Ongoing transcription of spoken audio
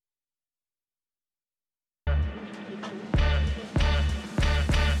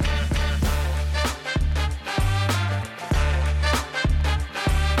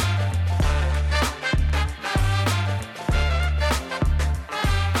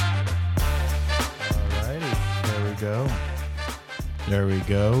There we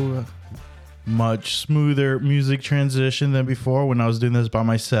go. Much smoother music transition than before when I was doing this by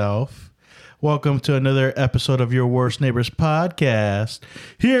myself. Welcome to another episode of Your Worst Neighbors podcast.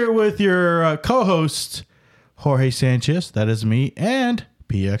 Here with your co-host, Jorge Sanchez, that is me, and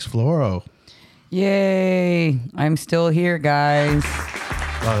PX Floro. Yay! I'm still here, guys.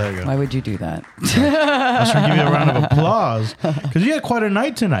 Oh, there you go. Why would you do that? I was trying to give you a round of applause because you had quite a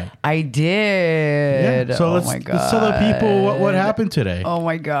night tonight. I did. Yeah. So oh let's tell the people what happened today. Oh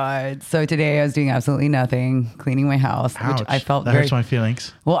my God. So today I was doing absolutely nothing, cleaning my house, Ouch. which I felt that very... hurts my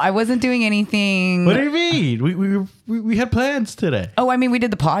feelings. Well, I wasn't doing anything. What do you mean? We had plans today. Oh, I mean, we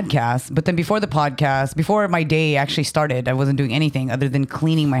did the podcast, but then before the podcast, before my day actually started, I wasn't doing anything other than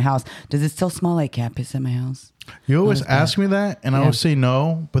cleaning my house. Does it still smell like cat piss in my house? You always ask me that, and I Yeah. always say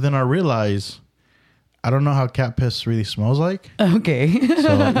no, but then I realize I don't know how cat piss really smells like. Okay.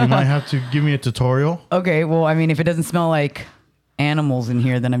 So you might have to give me a tutorial. Okay. Well, I mean, if it doesn't smell like animals in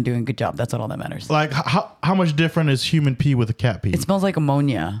here, then I'm doing a good job. That's all that matters. Like how much different is human pee with a cat pee? It smells like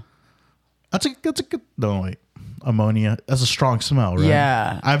ammonia. That's a good. No, wait. Ammonia. That's a strong smell, right?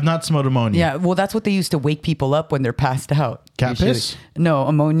 Yeah. I've not smelled ammonia. Yeah, well, that's what they used to wake people up when they're passed out. Cat Usually. piss? No,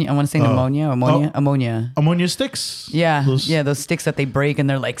 ammonia. I want to say ammonia. Ammonia. Ammonia sticks? Yeah, those sticks that they break and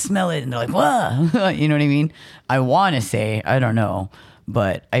they're like, smell it. And they're like, whoa. You know what I mean? I want to say, I don't know.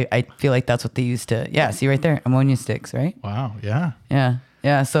 But I feel like that's what they used to. Yeah, see right there? Ammonia sticks, right? Wow, yeah. Yeah.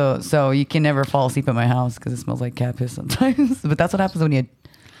 Yeah, so you can never fall asleep at my house because it smells like cat piss sometimes. But that's what happens when you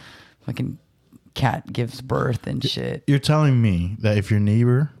fucking cat gives birth and shit. You're telling me that if your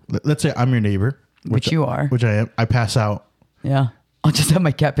neighbor, let's say I'm your neighbor. Which you are. Which I am. I pass out. Yeah. I'll just have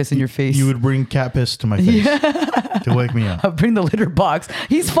my cat piss in your face. You would bring cat piss to my face to wake me up. I'll bring the litter box.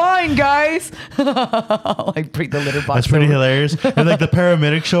 He's fine, guys. I'll like bring the litter box. That's pretty over. hilarious. And like the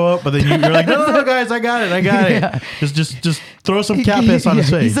paramedics show up, but then you're like, no, guys, I got it. Yeah. Just throw some cat piss on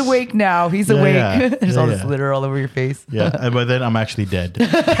his face. He's awake now. He's Yeah, awake. yeah. There's Yeah, all this yeah. litter all over your face. Yeah, and by then I'm actually dead.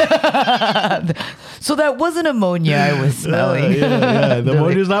 So that wasn't ammonia I was smelling. Yeah. The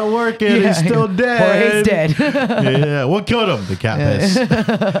ammonia's not working. He's still dead. Jorge's dead. Yeah. What killed him? The cat piss.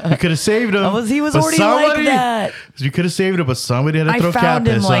 You could have saved him. He was but already like that. You could have saved him, but somebody had to throw cat found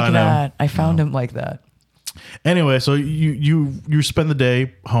him piss like on that. him. I found him like that. Anyway, so you spend the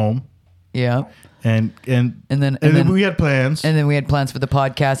day home, Yeah. and then we had plans. And then we had plans for the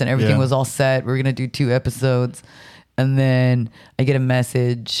podcast and everything was all set. We were going to do 2 episodes. And then I get a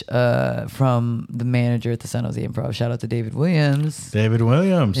message from the manager at the San Jose Improv. Shout out to David Williams. David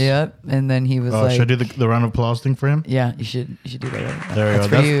Williams. Yep. And then he was like... Should I do the round of applause thing for him? Yeah, you should do that. Right? There we go.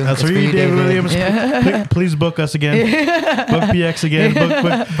 For you. That's for you, David Williams. Yeah. Please book us again. Book PX again.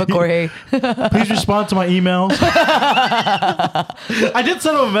 Book Jorge. Please respond to my emails. I did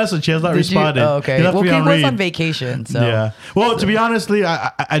send him a message. He has not responded. Oh, okay. He left Well, me he on was read. on vacation. So. Yeah. Well, to be honestly,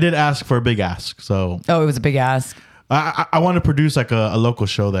 I did ask for a big ask. So Oh, it was a big ask. I want to produce like a local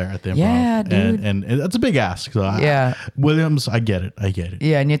show there at the Improv. Yeah, dude. And that's a big ask. So Yeah. Williams, I get it.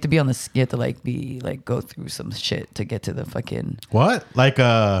 Yeah, and you have to be on this. You have to go through some shit to get to the fucking. What? Like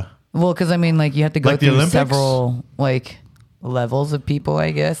Well, because I mean, like you have to go Like the through Olympics? several levels of people,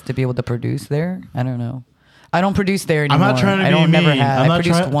 I guess, to be able to produce there. I don't know. I don't produce there I'm anymore. not trying to be I don't mean. never have. I'm I not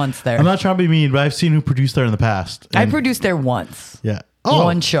produced trying- once there. I'm not trying to be mean, but I've seen who produced there in the past. I And- produced there once. Yeah. Oh,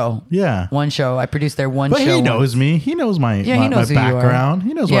 One show. Yeah. One show. I produced there one But show. he knows once. me. He knows my Yeah, my, he knows my who you are. background.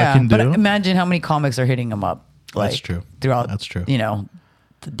 He knows what I can do. But imagine how many comics are hitting him up. That's true. Throughout, That's true. The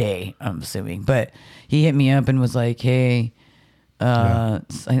day, I'm assuming. But he hit me up and was like, "Hey, I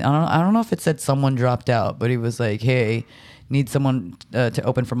don't know if it said someone dropped out, but he was like, "Hey, need someone to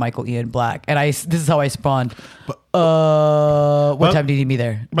open for Michael Ian Black." And this is how I spawned. What time did he be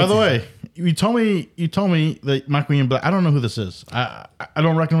there? By the way, you told me that Michael Ian Black. I don't know who this is. I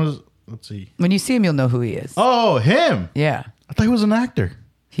don't recognize. Let's see. When you see him, you'll know who he is. Oh, him. Yeah, I thought he was an actor.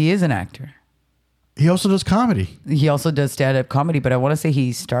 he is an actor. He also does comedy. He also does stand-up comedy, but I want to say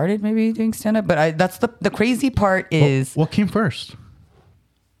he started maybe doing stand-up. But that's the crazy part is What came first?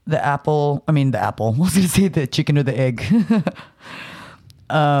 the apple. I mean, the apple. I was going to say the chicken or the egg.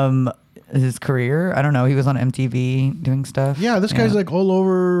 His career. I don't know. He was on MTV doing stuff. Yeah, this guy's like all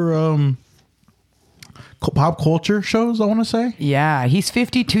over pop culture shows, I want to say. Yeah, he's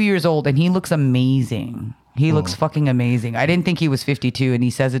 52 years old and he looks amazing. He looks fucking amazing. I didn't think he was 52 and he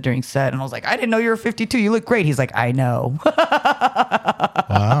says it during set and I was like, I didn't know you were 52. You look great. He's like, I know.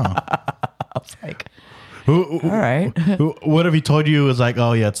 Wow. I was like, all right. What if he told you it was like,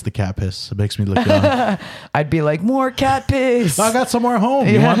 oh yeah, it's the cat piss. It makes me look young. I'd be like, more cat piss. I got some more at home.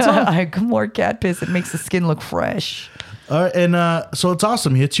 You want some? I got more cat piss. It makes the skin look fresh. All right, and so it's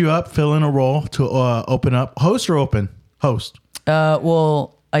awesome. He hits you up, fill in a role to open up. Host or open? Host.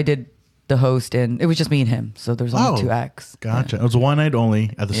 Well, I did the host, and it was just me and him. So there's only 2 acts. Gotcha. It was one night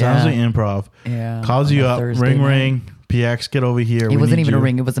only at the San Jose Improv. Yeah. Calls on you a up. Thursday Ring, night. ring. PX, get over here. It wasn't even a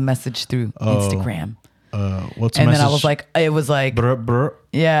ring. It was a message through Instagram. What's the And message? then I was like, it was like, Brr, brr.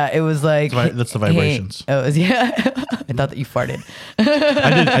 yeah, it was like, That's the vibrations. Hey, oh, it was, yeah. I thought that you farted. I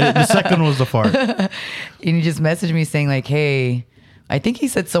did. The second was the fart. And he just messaged me saying like, hey, I think he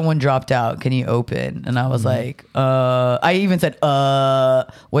said someone dropped out. Can you open? And I was like, I even said,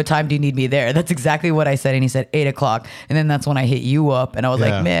 what time do you need me there? That's exactly what I said. And he said 8:00. And then that's when I hit you up. And I was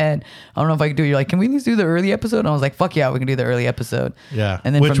like, man, I don't know if I can do it. You're like, can we at least do the early episode? And I was like, fuck yeah, we can do the early episode. Yeah.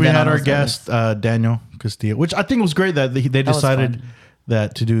 And then which from we then had on, I our was guest, Daniel Castillo, which I think was great that they was decided fun.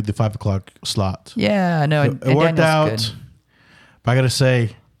 that to do the 5:00 slot. Yeah, no, It worked out. Good. But I got to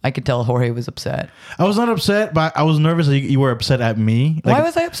say, I could tell Jorge was upset. I was not upset, but I was nervous that you were upset at me. Why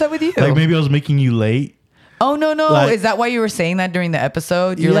was I upset with you? Like maybe I was making you late. Oh, no. Like- Is that why you were saying that during the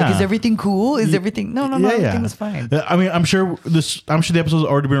episode? You're like, Yeah. is everything cool? Is everything... No, everything was fine. I mean, I'm sure the episode's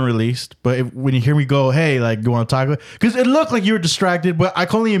already been released, but when you hear me go, hey, like, you want to talk about, because it looked like you were distracted, but I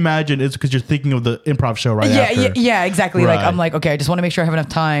can only imagine it's because you're thinking of the improv show right after. Yeah, exactly. Like, Right. I'm like, okay, I just want to make sure I have enough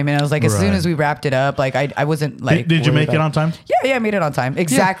time. And I was like, as soon Right. as we wrapped it up, like, I wasn't like... Did you worried make it about- on time? Yeah, I made it on time.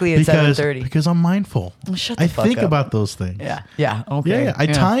 Exactly at 7:30. Because I'm mindful. Shut the I fuck think up. about those things. Yeah, okay. Yeah, I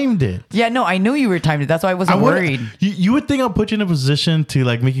timed it. Yeah, no, I knew you were timed it. That's why I wasn't wouldn't- worried. You would think I'll put you in a position to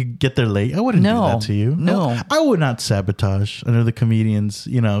like make you get there late. I wouldn't No, do that to you. no. I would not sabotage another comedian's,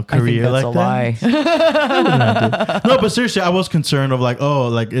 I think career that's like a lie. that. No, but seriously, I was concerned of like, oh,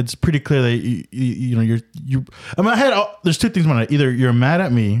 like it's pretty clear that you're. I mean, there's 2 things. Either you're mad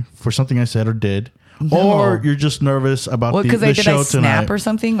at me for something I said or did, or you're just nervous about Well, the because did show I snap tonight. or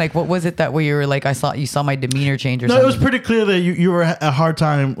something? Like, what was it that where you were like, you saw my demeanor change or No, something? it was pretty clear that you were a hard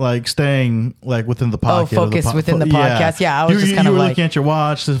time like staying like within the pocket. of the focused within the podcast. Yeah, I was just kind you of were like- looking at your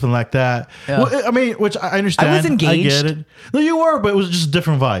watch, something like that. Yeah. Well, I mean, which I understand. I was engaged. I get it. No, you were, but it was just a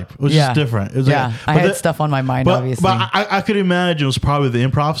different vibe. It was Yeah. just different. It was Yeah, I but had stuff on my mind, obviously. But I could imagine it was probably the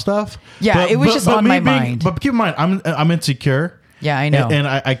improv stuff. Yeah, But- it was but- just but on me my being- mind. But keep in mind, I'm insecure. Yeah, I know. And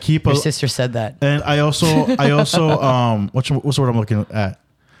I keep Your a. sister said that. And I also what's the word I'm looking at?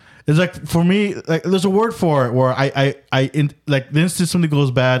 It's like for me, like there's a word for it where like the instant something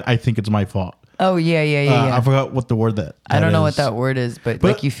goes bad, I think it's my fault. Oh yeah. I forgot what the word that I don't know is. what that word is, but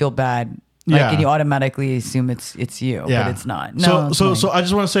like you feel bad. Like, Yeah. and you automatically assume it's you, Yeah. but it's not. No, it's so mine. so I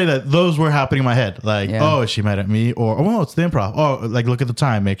just want to say that those were happening in my head. Like, Yeah. oh, is she mad at me? Or oh, it's the improv. Oh, like look at the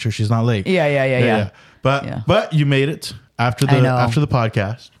time, make sure she's not late. Yeah. But you made it after I know. the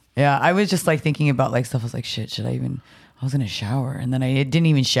podcast. Yeah, I was just like thinking about like stuff. I was like, shit, should I even? I was in a shower and then I didn't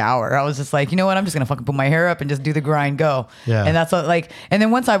even shower. I was just like, you know what? I'm just gonna fucking put my hair up and just do the grind, go. Yeah. And that's what like. And then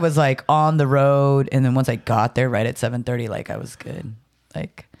once I was like on the road, and then once I got there right at 7:30, like I was good.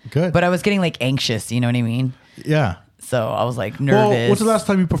 Like Good. But I was getting like anxious. You know what I mean? Yeah. So I was like nervous. Well, what's the last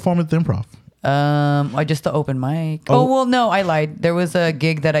time you performed at the improv? I just the open mic. Oh well, no, I lied. There was a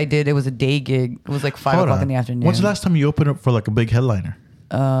gig that I did. It was a day gig. It was like 5 Hold o'clock on. in the afternoon. When's the last time you opened up for like a big headliner?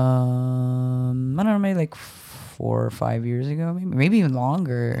 I don't know, maybe like 4 or 5 years ago, maybe even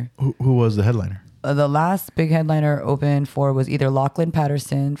longer. Who was the headliner? The last big headliner opened for was either Lachlan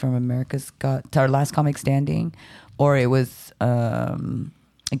Patterson from America's Got our Last Comic Standing, or it was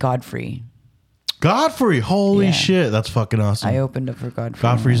Godfrey. Godfrey. Holy Yeah. shit, that's fucking awesome. I opened up for Godfrey.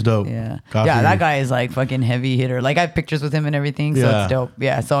 Godfrey's dope. Yeah. Godfrey. Yeah, that guy is like fucking heavy hitter. Like I have pictures with him and everything, so Yeah. it's dope.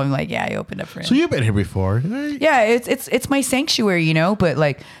 Yeah. So I'm like, yeah, I opened up for him. So you've been here before, right? Yeah, it's my sanctuary, you know, but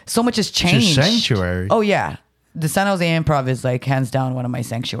like so much has changed. sanctuary? Oh yeah. The San Jose Improv is like hands down one of my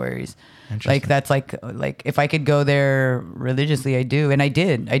sanctuaries. Like that's like if I could go there religiously, I do. And I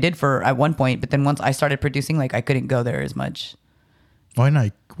did for at one point, but then once I started producing, like I couldn't go there as much. Why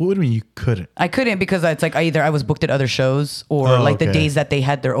not? What do you mean you couldn't? I couldn't because it's like I was booked at other shows or like the days that they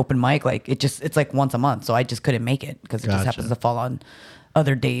had their open mic, like it's like once a month. So I just couldn't make it because it just happens to fall on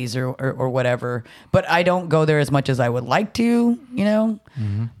other days or whatever. But I don't go there as much as I would like to, you know?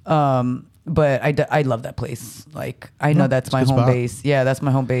 But I love that place. Like I know that's it's my a good home spot. base. Yeah, that's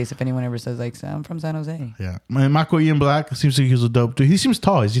my home base. If anyone ever says like, I'm from San Jose. Yeah. Man, Michael Ian Black seems like he's a dope dude. He seems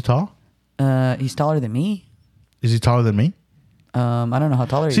tall. Is he tall? He's taller than me. Is he taller than me? I don't know how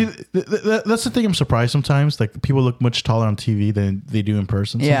tall are See, you. that's the thing. I'm surprised sometimes. Like people look much taller on TV than they do in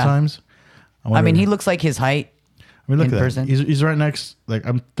person. Yeah. Sometimes. I wonder- mean, he looks like his height. I mean, look in at that. person. He's right next. Like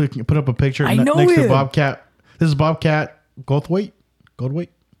I'm put up a picture. I know next to him. Bobcat. This is Bobcat Goldthwait.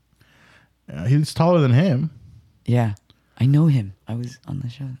 He's taller than him. Yeah, I know him. I was on the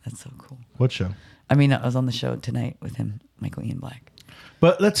show. That's so cool. What show? I mean, I was on the show tonight with him, Michael Ian Black.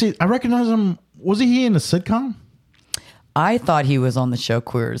 But let's see. I recognize him. Was he in a sitcom? I thought he was on the show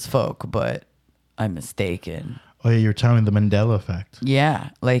Queer as Folk, but I'm mistaken. Oh yeah, you're telling the Mandela effect. Yeah,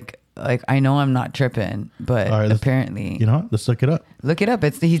 like I know I'm not tripping, but All right, apparently, You know what? Let's look it up. look it up.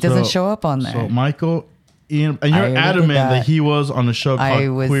 He doesn't So- show up on there. So Michael Ian, and I you're looked at adamant that. that. He was on the show I called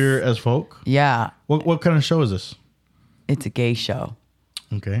was- Queer as Folk. Yeah, What kind of show is this? it's a gay show.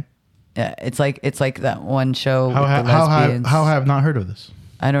 Okay. Yeah, it's like that one show with the How lesbians. have I have not heard of this?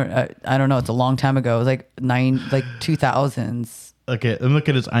 I don't know. It's a long time ago. It was like 2000s. Okay, and look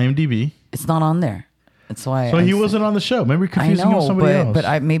at his IMDb. It's not on there. That's why. So he wasn't on the show. Maybe you're I confusing him with know, somebody else.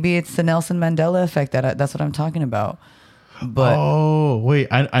 but maybe it's the Nelson Mandela effect. That's what I'm talking about. But Oh wait,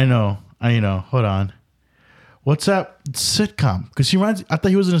 I know. Hold on. What's that sitcom? Because I thought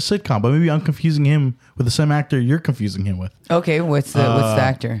he was in a sitcom, but maybe I'm confusing him with the same actor you're confusing him with. okay, what's the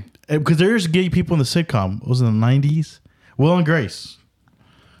actor? Because there's gay people in the sitcom. It was in the 90s. Will and Grace.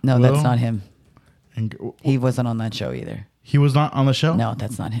 No, Will? that's not him. And He wasn't on that show either. he was not on the show? No,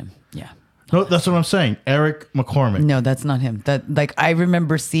 that's not him. Yeah. No, that's what I'm saying. Eric McCormick. No, that's not him. I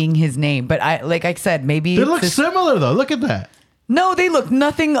remember seeing his name, but like I said, maybe They it's look this- similar though. Look at that. No, they look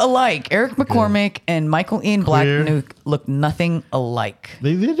nothing alike. Eric McCormick and Michael Ian Black Queer. look nothing alike.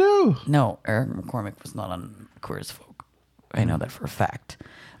 They do. No, Eric McCormick was not on Queer as Folk. I know that for a fact.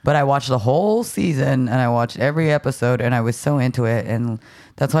 But I watched the whole season and I watched every episode and I was so into it. And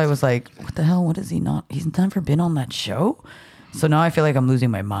that's why I was like, what the hell? What is he not? He's never been on that show? So now I feel like I'm losing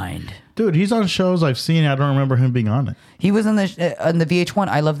my mind. Dude, he's on shows I've seen. I don't remember him being on it. He was on the VH1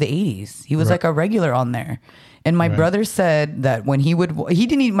 I Love the 80s. He was Right. like a regular on there. And my brother said that when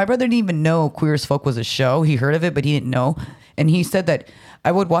my brother didn't even know Queer as Folk was a show. He heard of it, but he didn't know. And he said that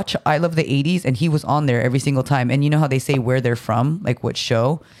I would watch I Love the 80s and he was on there every single time. And you know how they say where they're from, like what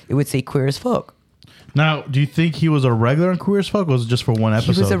show? It would say Queer as Folk. Now, do you think he was a regular on Queer as Folk or was it just for one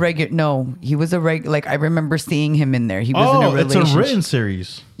episode? He was a regular. No, he was a regular. Like I remember seeing him in there. He was in a it's relationship. a written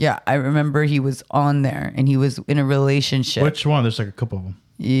series. Yeah, I remember he was on there and he was in a relationship. Which one? There's like a couple of them.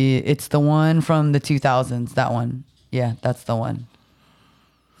 Yeah, it's the one from the 2000s. That one. Yeah, that's the one.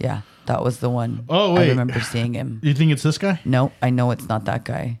 Yeah, that was the one. Oh, wait. I remember seeing him. You think it's this guy? No, I know it's not that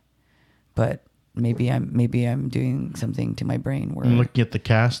guy, but maybe I'm doing something to my brain where I'm looking at the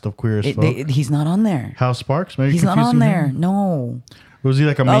cast of Queer as Folk. he's not on there. Hal Sparks? Maybe He's not on confusing there. him? No. Was he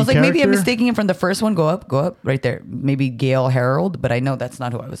like a main I was like, character? maybe I'm mistaking him from the first one. Go up, right there. Maybe Gail Harold, but I know that's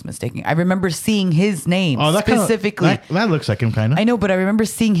not who I was mistaking. I remember seeing his name that specifically. that looks like him, kind of. I know, but I remember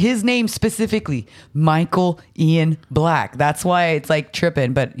seeing his name specifically, Michael Ian Black. That's why it's like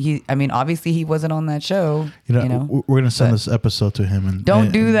tripping. But obviously he wasn't on that show. We're gonna send this episode to him and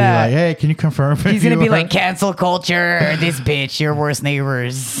Don't do be that. Like, hey, can you confirm? if He's gonna you be are- like cancel culture. This bitch, your worst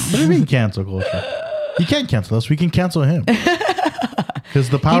neighbors. What do you mean cancel culture? You can't cancel us. We can cancel him. Because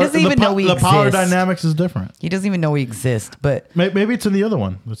the power, doesn't even know we the power exist. dynamics is different. He doesn't even know we exist. But Maybe it's in the other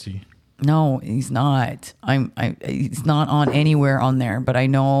one. Let's see. no, he's not. He's not on anywhere on there. But I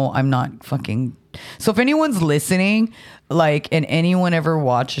know I'm not fucking. So if anyone's listening, like, and anyone ever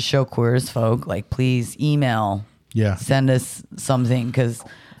watch a show Queer as Folk, like, please email. Yeah. Send us something because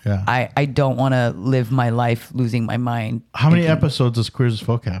Yeah. I don't want to live my life losing my mind. How many thinking- episodes does Queer as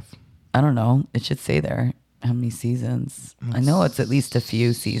Folk have? I don't know. It should say there how many seasons. I know it's at least a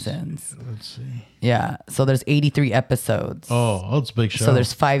few seasons. Let's see. Yeah. So there's 83 episodes. Oh, it's a big show. So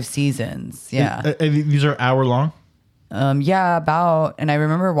there's 5 seasons. Yeah. And these are hour long? Yeah, about. And I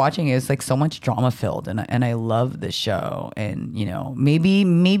remember watching it. It's like so much drama filled, and I love the show. And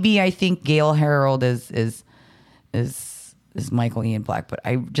maybe I think Gail Harold is Michael Ian Black, but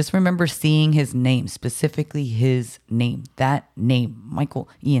I just remember seeing his name, specifically his name, that name, Michael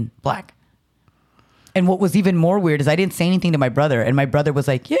Ian Black. And what was even more weird is I didn't say anything to my brother, and my brother was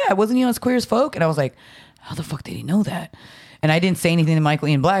like, "Yeah, wasn't he on Queer as Folk?" And I was like, "How the fuck did he know that?" And I didn't say anything to Michael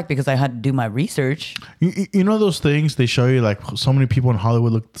Ian Black because I had to do my research. You know those things they show you, like so many people in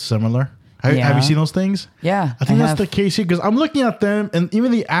Hollywood look similar? Have Yeah. you seen those things? Yeah, I think I that's have. the case here because I'm looking at them and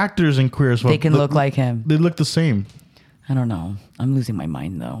even the actors in Queer as Folk. They can look like him. They look the same. I don't know. I'm losing my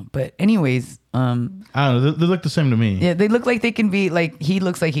mind though. But anyways, I don't know. They look the same to me. yeah, they look like they can be like. He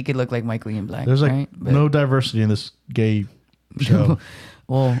looks like he could look like Michael Ian Black. There's like right? But- no diversity in this gay show.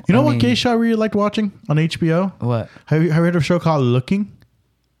 Well, You know I what mean, gay show I really liked watching on HBO? What? Have you heard of a show called Looking?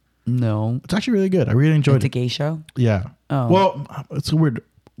 No, It's actually really good. I really enjoyed it's a it. gay show. Yeah. Oh. Well, it's a weird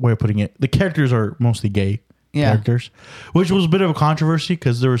way of putting it. The characters are mostly gay Yeah. characters, which was a bit of a controversy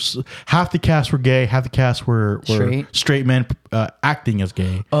because there was half the cast were gay, half the cast were straight men acting as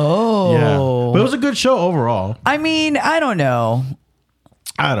gay. Oh, Yeah. But it was a good show overall. I mean, I don't know.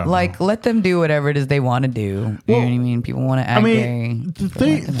 I don't know. Like, let them do whatever it is they want to do. You know what I mean? People want to act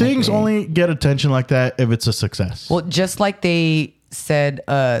gay. Things only get attention like that if it's a success. Well, just like they said,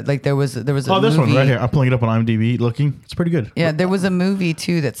 like there was a this movie. one right here. I'm pulling it up on IMDb. Looking, it's pretty good. Yeah, there was a movie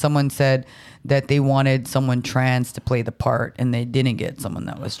too that someone said that they wanted someone trans to play the part, and they didn't get someone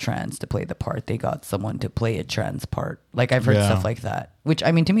that was trans to play the part. They got someone to play a trans part. Like I've heard stuff like that. Which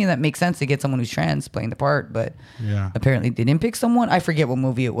I mean, to me, that makes sense to get someone who's trans playing the part. But apparently, they didn't pick someone. I forget what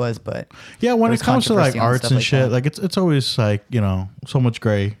movie it was, but yeah, when it comes to like arts and shit, that. like it's always like so much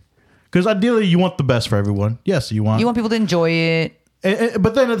gray. Because ideally, you want the best for everyone. Yes, you want people to enjoy it.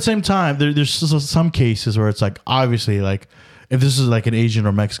 But then at the same time, there's some cases where it's like obviously like if this is like an Asian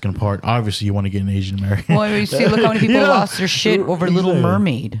or Mexican part, obviously you want to get an Asian married. Well, you see, look how many people lost their shit over Little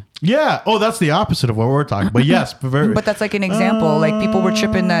Mermaid. Yeah. Oh, that's the opposite of what we're talking. But yes, but that's like an example. Like people were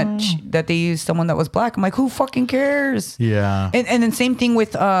tripping that they used someone that was black. I'm like, who fucking cares? Yeah. And then same thing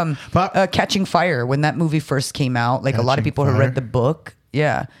with Catching Fire when that movie first came out. Like a lot of people who read the book.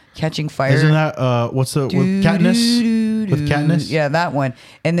 Yeah. Catching Fire. Isn't that what's the with Katniss? With Katniss? Yeah, that one.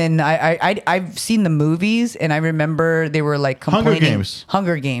 And then I've seen the movies, and I remember they were like complaining.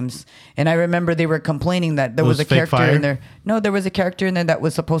 Hunger Games. And I remember they were complaining that there was a character in there. No, there was a character in there that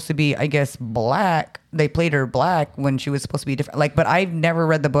was supposed to be, I guess, black. They played her black when she was supposed to be different. Like, but I've never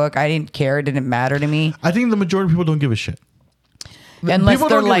read the book. I didn't care. It didn't matter to me. I think the majority of people don't give a shit. Unless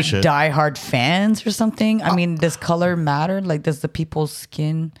they're like diehard fans or something. I mean, does color matter? Like, does the people's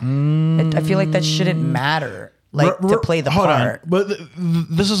skin? I feel like that shouldn't matter. Like to play the part. But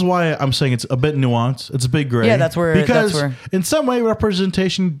this is why I'm saying it's a bit nuanced. It's a bit gray. Yeah, that's where because in some way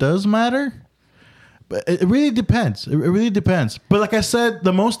representation does matter. But it really depends. It really depends. But like I said,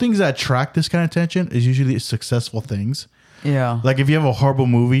 the most things that attract this kind of attention is usually successful things. Yeah. Like if you have a horrible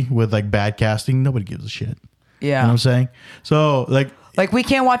movie with like bad casting, nobody gives a shit. Yeah. You know what I'm saying? So like we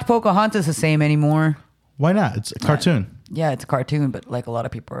can't watch Pocahontas the same anymore. Why not? It's a cartoon. Yeah, it's a cartoon, but like a lot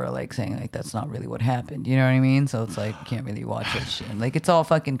of people are like saying like that's not really what happened. You know what I mean? So it's like you can't really watch that shit. Like it's all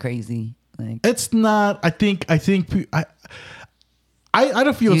fucking crazy. Like it's not. I think I don't feel it's crazy.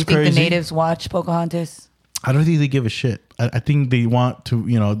 Do you think the natives watch Pocahontas? I don't think they give a shit. I think they want to,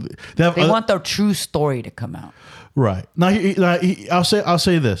 they want the true story to come out. Right. Now, I'll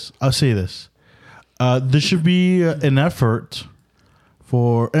say this. There should be an effort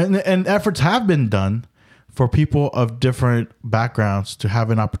and efforts have been done for people of different backgrounds to have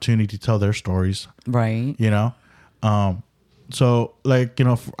an opportunity to tell their stories. Right. So like,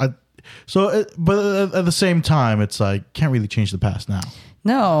 but at the same time, it's like, can't really change the past now.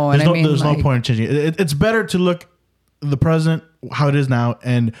 No. There's no point in changing it. It's better to look the present, how it is now,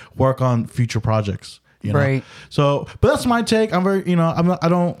 and work on future projects. Right. So, but that's my take. I'm very, I'm not, I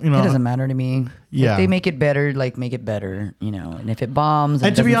don't, It doesn't matter to me. Yeah. If they make it better, like make it better, And if it bombs,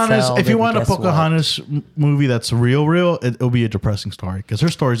 and to be honest, if you want a Pocahontas movie that's real, it'll be a depressing story because her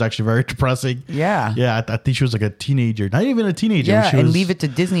story is actually very depressing. Yeah. Yeah. I think she was like a teenager, not even a teenager. Yeah. And leave it to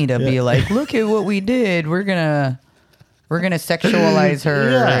Disney to be like, look at what we did. We're gonna sexualize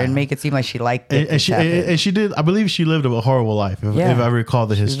her and make it seem like she liked it. And she did. I believe she lived a horrible life, if I recall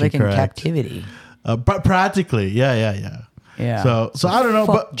the history correct. She was like in captivity. But practically, yeah. So I don't know,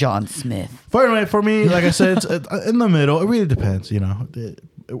 but John Smith. But anyway, for me, like I said, it's in the middle. It really depends,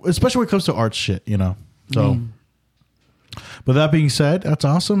 especially when it comes to art shit, So, but that being said, that's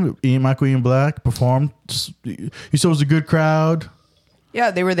awesome. Michael Ian Black performed. You said it was a good crowd.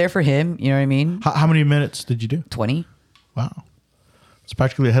 Yeah, they were there for him. You know what I mean? How many minutes did you do? 20. Wow. It's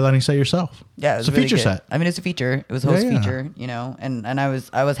practically a headlining set yourself. Yeah, it's a feature set. I mean, it's a feature. It was a host feature, and I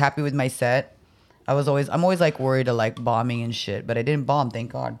was happy with my set. I'm always like worried of like bombing and shit, but I didn't bomb,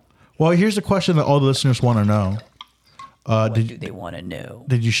 thank God. Well, here's the question that all the listeners want to know. What do they want to know?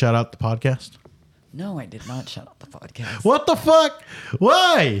 Did you shout out the podcast? No, I did not shout out the podcast. What the fuck?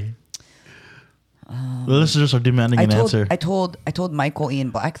 Why? The listeners are demanding an answer. I told Michael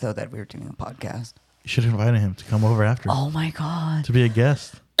Ian Black though that we were doing a podcast. You should have invited him to come over after. Oh my God. To be a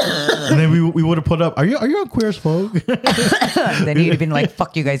guest. And then we would have put up, are you on Queer as Folk? Then he'd have been like,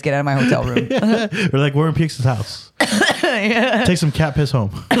 fuck you guys, get out of my hotel room. We're like, we're in Peaks's house. Yeah. Take some cat piss home.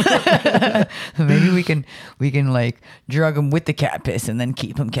 Maybe we can like drug him with the cat piss and then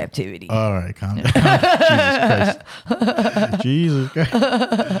keep him captivity. All right, calm down. Jesus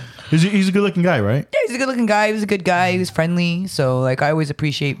Christ. He's a good looking guy, right? Yeah, he's a good looking guy. He was a good guy. He was friendly. So like, I always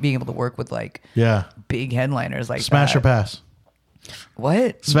appreciate being able to work with like big headliners like Smash or pass.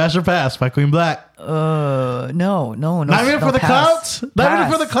 What? Smash or pass by Queen Black. No. Not even for the clouds? Not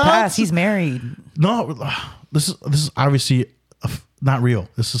even for the clouds? Pass. He's married. No, this is obviously not real.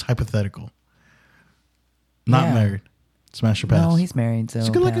 This is hypothetical. Not married. Smash or pass? No, he's married. So He's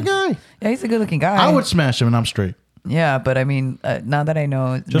a good-looking pass. guy. Yeah, he's a good-looking guy. I would smash him, and I'm straight. Yeah, but I mean, now that I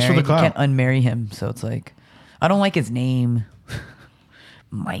know he's Just for married, the you clout. can't unmarry him. So it's like, I don't like his name,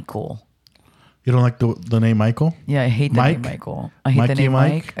 Michael. You don't like the name Michael? Yeah, I hate the name Mike? Michael. I hate Mikey the name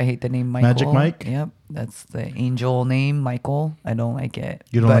Mike? Mike. I hate the name Michael. Magic Mike? Yep, that's the angel name, Michael. I don't like it.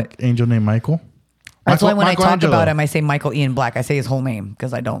 You don't But like angel named Michael? That's why when I talk Michelangelo. about him, I say Michael Ian Black. I say his whole name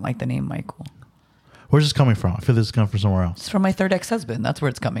because I don't like the name Michael. Where's this coming from? I feel this is coming from somewhere else. It's from my third ex-husband. That's where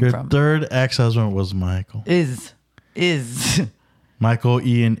it's coming Your from. third ex-husband was Michael. Is Michael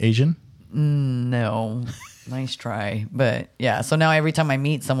Ian Asian? no. Nice try. But yeah, so now every time I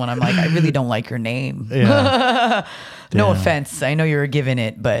meet someone, I'm like, I really don't like your name. Yeah. No Damn. offense. I know you were given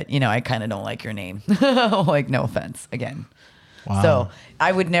it, but I kind of don't like your name. Like, no offense again. Wow. So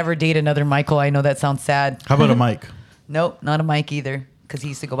I would never date another Michael. I know that sounds sad. How about a Mike? Nope, not a Mike either. Because he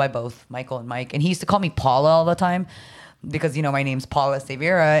used to go by both Michael and Mike. And he used to call me Paula all the time. Because my name's Paula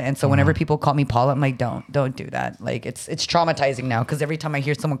Severa, and so whenever people call me Paula, I'm like, don't do that. Like it's traumatizing now because every time I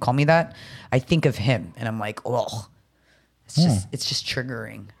hear someone call me that, I think of him, and I'm like, oh, it's just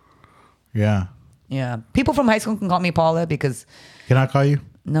triggering. Yeah. Yeah, people from high school can call me Paula because Can I call you?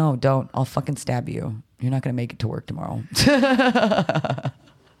 no, don't. I'll fucking stab you. You're not gonna make it to work tomorrow.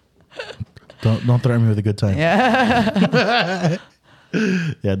 Don't threaten me with a good time. Yeah,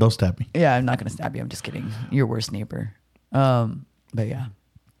 Yeah, don't stab me. yeah. I'm not gonna stab you. I'm just kidding. Your worst neighbor. But yeah,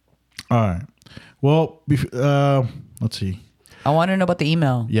 All right. Well, let's see. I want to know about the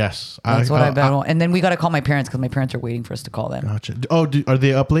email. Yes. That's what I've been. And then we got to call my parents because my parents are waiting for us to call them. Gotcha. Oh, are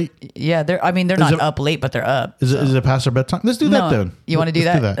they up late? Yeah, they're not it- up late, but they're up. Is it past their bedtime? Let's do that No. then. You wanna do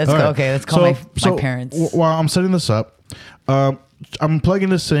Let's that? Let's All go. Okay, let's call my parents. While I'm setting this up, I'm plugging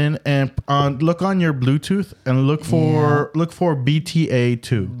this in and look on your Bluetooth and look for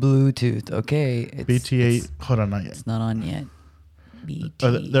BTA2. Bluetooth. Okay. BTA. Hold on, not yet. It's not on yet.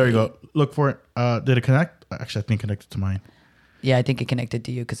 BT. There you go. Look for it. Did it connect? Actually, I think it connected to mine. Yeah, I think it connected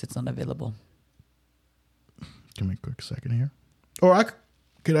to you because it's not available. Give me a quick second here. Or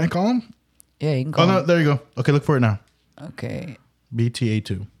can I call him? Yeah, you can call. Oh no, them. there you go. Okay, look for it now. Okay.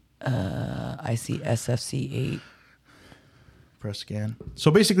 BTA2. I see SFC8. Press scan.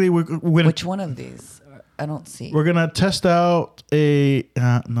 So basically, we're gonna Which one of these? I don't see. we're gonna test out a.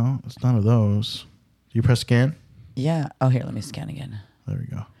 No, it's none of those. You press scan. Yeah. Oh, here. Let me scan again. There we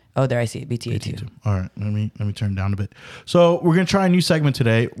go. Oh, there I see it. BTA2. BTA2. All right, let me turn it down a bit. So we're gonna try a new segment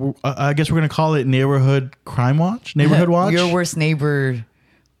today. I guess we're gonna call it Neighborhood Crime Watch. Neighborhood Watch. Your worst neighbor.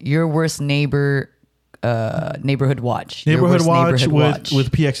 Your worst neighbor. Neighborhood watch. Your Neighborhood worst Watch neighborhood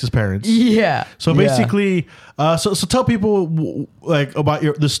with PX's parents. Yeah. So Yeah. basically, so tell people like about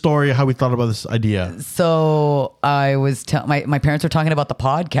the story, how we thought about this idea. So I was my parents were talking about the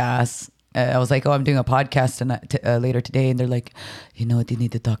podcast. I was like, "Oh, I'm doing a podcast later today," and they're like, "You know what you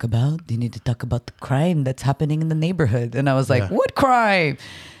need to talk about? You need to talk about the crime that's happening in the neighborhood." And I was like, Yeah. "What crime?"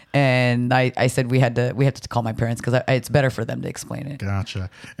 And I said we had to call my parents because it's better for them to explain it. Gotcha.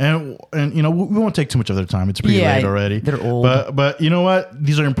 And we won't take too much of their time. It's pretty Yeah, late already. they're old. But you know what?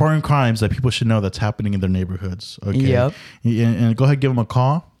 These are important crimes that people should know that's happening in their neighborhoods. Okay. Yep. And go ahead, give them a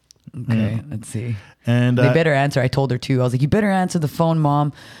call. Okay, let's see. And They better answer. I told her too. I was like, "You better answer the phone,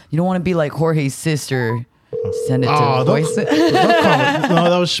 Mom. You don't want to be like Jorge's sister. Send it to don't voice." call me. No,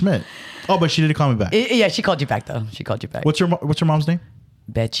 that was Schmidt. Oh, but she did call me back. Yeah, she called you back though. She called you back. What's your mom's name?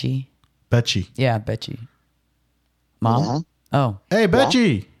 Betchy? Betchy. Yeah, Betchy. Mom? Yeah. Oh, Hey,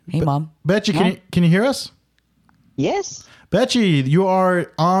 Betchy. hey, Mom. Betchy, Mom? can you hear us? Yes. Betchy, you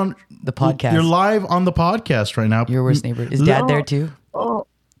are on The podcast. You're live on the podcast right now. Your worst neighbor. Is Dad there too? Oh,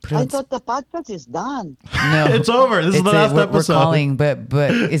 Put it I on thought the podcast is done. No, It's over. This is the last we're episode. calling, but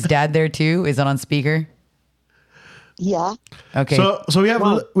is Dad there too? Is it on speaker? Yeah. Okay. So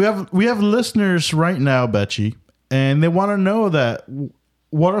we have listeners right now, Betchy, and they want to know that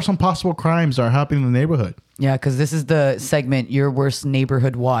what are some possible crimes that are happening in the neighborhood? yeah, because this is the segment, Your Worst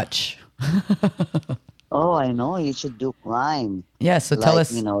Neighborhood Watch. Oh, I know. You should do crime. Yeah, so tell Like,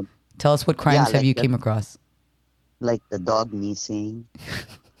 us, you know, what crimes yeah, have like you the- came across? like the dog missing.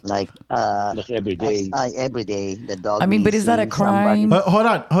 Like every day. every day the dog. I mean, but is that a missing, somebody-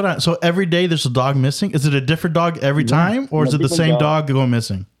 crime? Hold on. So every day there's a dog missing. Is it a different dog every time, or is A it the different same dog. dog going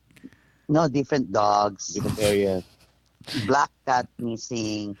missing? No, different dogs. Different area. Black cat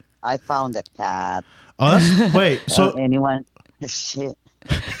missing. I found a cat. Oh, that's wait. So anyone? Shit.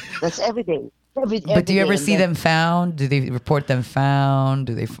 That's every day. But do you ever see them found? Do they report them found?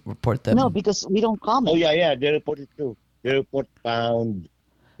 Do they report them? No, because we don't comment. Oh yeah. They reported too. They report found.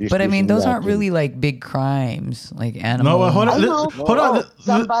 But I mean, those aren't really. really like big crimes, like animals. no, hold I on. know. Hold on.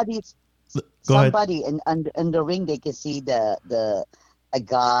 Oh, Go ahead. somebody in the ring, they can see a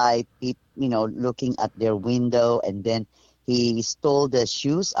guy, looking at their window, and then he stole the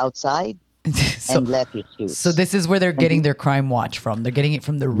shoes outside and left his shoes. So this is where they're getting their crime watch from. They're getting it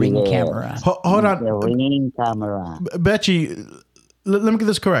from the Ring Yeah. camera. Hold The on, ring camera. Betchy. Let me get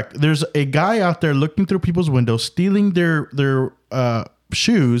this correct. There's a guy out there looking through people's windows, stealing their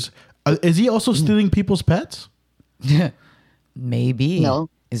shoes. Is he also stealing people's pets? Maybe. No,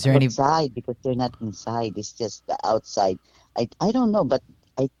 Is there any? outside, because they're not inside. It's just the outside. I don't know, but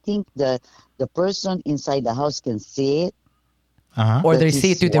I think the person inside the house can see it. Or that they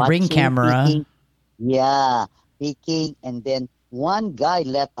see it he's through the Ring watching, camera. peeking. Yeah, peeking, and then one guy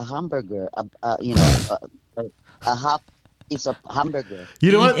left a hamburger, a half piece of hamburger.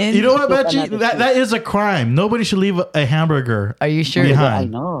 You know what? Eaten. You know what, Took Betchy? another That is a crime. Nobody should leave a hamburger. Are you sure?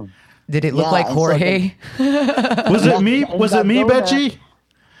 Behind. I know. Did it look Yeah, like and so Jorge? Was it me? and Was the it me, donor- Betchy?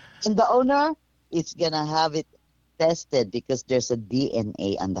 And the owner is gonna have it tested because there's a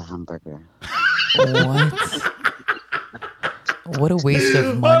DNA on the hamburger. What? What a waste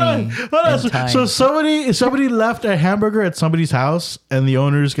of money Hold on. and time. So somebody left a hamburger at somebody's house, and the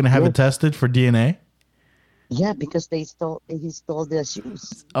owner is going to have it tested for DNA. Yeah, because he stole the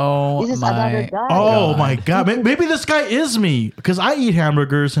shoes. oh This is another my! guy. Oh my God! Maybe this guy is me because I eat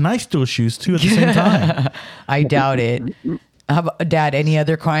hamburgers and I steal shoes too at the same time. I doubt it. How about, Dad, any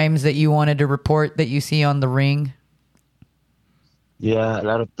other crimes that you wanted to report that you see on the Ring? Yeah, a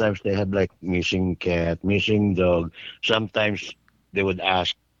lot of times they have like missing cat, missing dog. Sometimes they would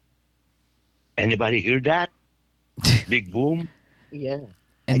ask, "Anybody hear that? Big boom." Yeah.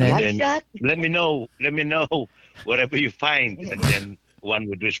 And I then got then that. let me know, whatever you find, and then one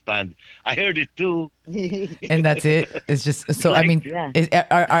would respond, "I heard it too." and that's it. It's just so. I mean, Yeah.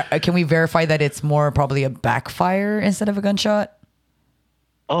 can we verify that it's more probably a backfire instead of a gunshot?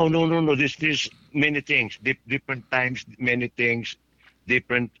 Oh no! This many things, different times, many things,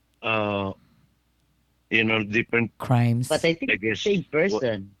 different, different. Crimes. But I think I guess same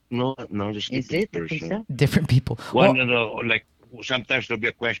person. No, this Is different it? I think person. so. Different people. One, Well, like sometimes there'll be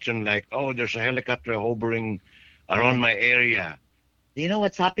a question like, "Oh, there's a helicopter hovering around my area. Do you know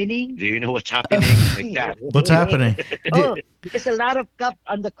what's happening? Do you know what's happening?" Like that. What's happening? Oh, there's a lot of cup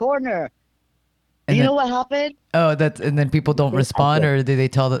on the corner. Do And you then- know what happened? oh, that's and then people don't respond, or did they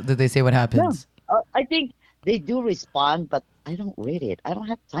did they say what happens? I think they do respond, but I don't read it. I don't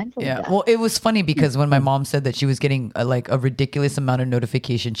have time for Yeah. that. Well, it was funny because when my mom said that she was getting a ridiculous amount of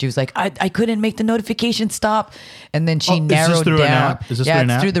notification, she was like, I couldn't make the notification stop. And then she Oh, is this narrowed through an down. app? Is this yeah, through an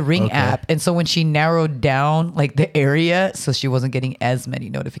it's app? through the Ring Okay. app. And so when she narrowed down like the area, so she wasn't getting as many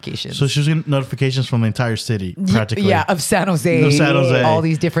notifications. So she was getting notifications from the entire city, practically. Yeah, of San Jose. Of San Jose. All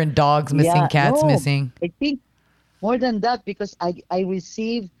these different dogs missing, Yeah, cats no, missing. I think more than that because I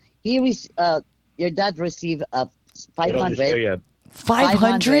received your dad received Around this 500. area.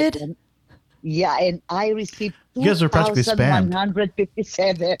 500? and- Yeah, and I received You guys are practically spammed.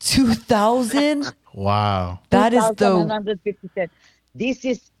 2,157. 2,000? Wow. That is the 2,157. This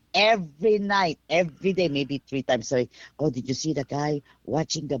is every night, every day, maybe 3 times. Sorry. Oh, did you see the guy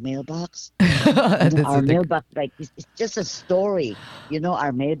watching the mailbox? This is Our the- mailbox, like it's just a story.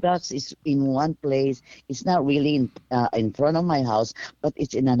 Our mailbox is in one place. It's not really in front of my house, but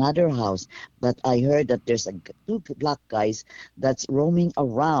it's in another house. But I heard that there's two black guys that's roaming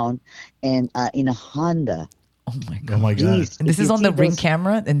around and in a Honda. Oh my Oh god. my God. Jeez, And this if is you on the see Ring those-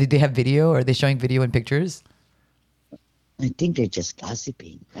 camera? And did they have video? Are they showing video and pictures? I think they're just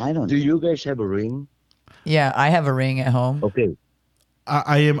gossiping. I don't Do know. you guys have a ring? Yeah, I have a Ring at home. Okay.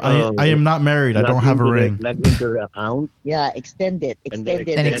 I am not married. I Log don't have a into the- ring. Log into the account. Yeah, extend it. And Extend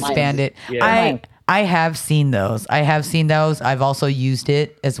it. And Yeah. expand it. Yeah. I have seen those. I've also used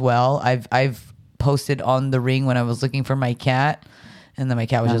it as well. I've posted on the Ring when I was looking for my cat, and then my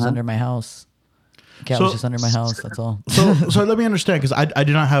cat was just under my house. The cat was So- just under my house. That's all. So let me understand because I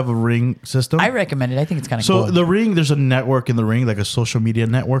do not have a ring system. I recommend it. I think it's kind of So cool. the ring, there's a network in the ring, like a social media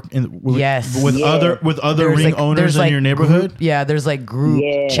network, Yes. with Yeah. other There's ring like- owners there's in like your neighborhood. group- yeah, there's like group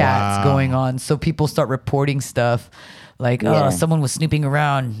Yeah. chats Wow. going on. So people start reporting stuff like, Yeah. oh, someone was snooping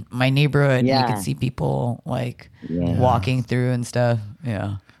around my neighborhood. And you Yeah. can see people like Yeah. walking through and stuff.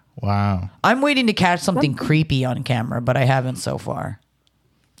 Yeah. Wow. I'm waiting to catch something creepy on camera, but I haven't so far.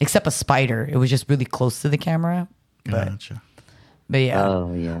 Except a spider. It was just really close to the camera. But Gotcha. But yeah,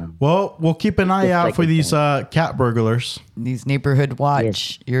 Oh yeah. Well, we'll keep an eye Just out like for a these cat burglars. these neighborhood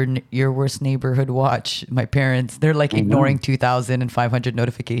watch, your worst neighborhood watch. My parents, they're like ignoring 2,500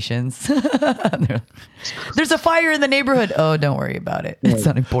 notifications. There's a fire in the neighborhood. Oh, don't worry about it. It's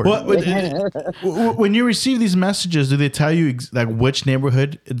not important. When you receive these messages, do they tell you like which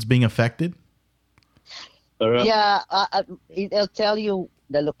neighborhood it's being affected? Yeah, it'll tell you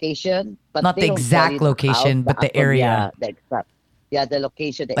the location, but Not they the don't exact tell you the location, house, but the actual- area. Yeah, the exact. Yeah, the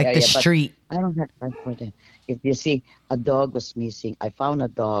location, the Like area. the but street. I don't have time for that. If you see a dog was missing, I found a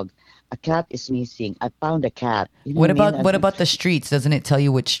dog. A cat is missing. I found a cat. You know What I mean? about what about the streets? Doesn't it tell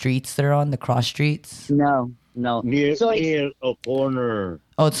you which streets they're on? The cross streets? No. Near, So it's- near a corner.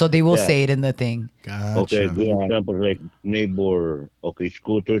 Oh, so they will Yeah. say it in the thing. Gotcha. Okay, for Yeah. example, like neighbor. Okay,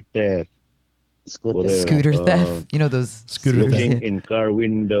 scooter theft. Scooter. Whatever. Scooter Uh, theft. You know those Scooter theft. Looking in car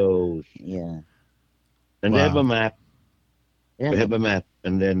windows. Yeah. And they have Wow. a map. Yeah. They have a map.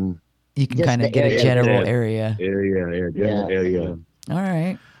 And then You can Just kind of the get a area. general Yeah. area. general Yeah. area. All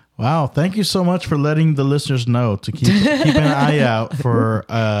right. Wow, thank you so much for letting the listeners know to keep an eye out for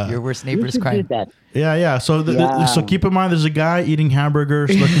Your worst You neighbor's should do crime. that. yeah. So Yeah. so keep in mind there's a guy eating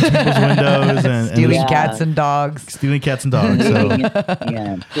hamburgers, looking to people's windows and Stealing Yeah. cats and dogs. stealing cats and dogs. So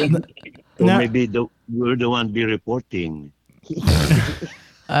Yeah. Or Now- maybe you're the one be reporting.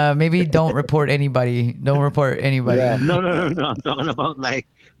 Maybe don't report anybody. Don't report anybody. Yeah. No. I'm talking about like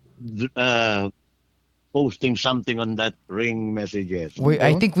posting something on that ring messages.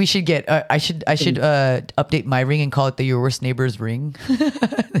 I think we should get. I should update my ring and call it the Your Worst Neighbor's ring.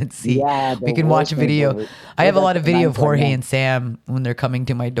 Let's see. Yeah, we the can watch a worst video. neighbor. I have a Yeah, lot of that's video of nice one, Jorge yeah. and Sam when they're coming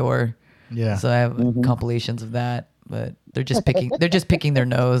to my door. yeah. So I have compilations of that. But they're just picking. They're just picking their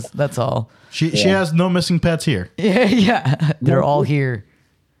nose. That's all. She has no missing pets here. Yeah. They're all here.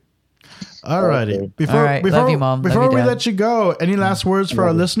 Alrighty. Okay. Before All right. before Love you, Mom. Love before you, we Dad. let you go, any last words for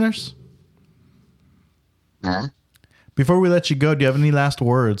our listeners? Huh? Before we let you go, do you have any last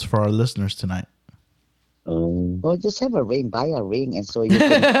words for our listeners tonight? Well, just have a ring, buy a ring, and so you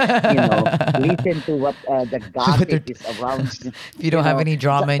can, listen to what the gossip is around. If you don't have any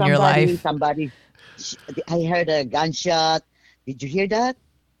drama in your life. Somebody, I heard a gunshot. Did you hear that?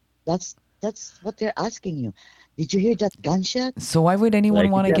 That's what they're asking you. Did you hear that gunshot? So why would anyone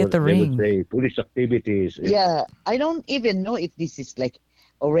want to get the They ring? would say police activities. Yeah, I don't even know if this is like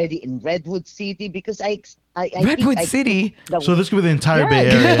already in Redwood City because I think Redwood I- City. So this could be the entire Yeah, Bay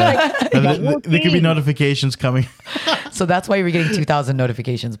yeah, Area. like And the th- whole there could be thing. notifications coming. So that's why you're getting 2,000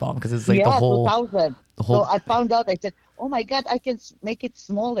 notifications, Mom, because it's like the whole. 2000. the whole- So I found out. I said, "Oh my God, I can make it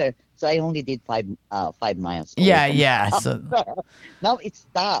smaller." So I only did 5 miles. away Yeah, from yeah. the So, house. Now it's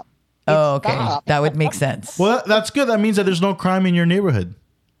stopped. oh, It's okay. stopped. That would make sense. Well, that's good. That means that there's no crime in your neighborhood.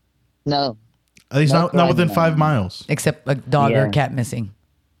 No. At least No not crime, within no. 5 miles. Except a dog or Yeah. cat missing.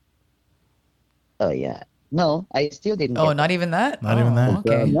 Oh yeah. No, I still didn't. Oh, get not even that? Not even that.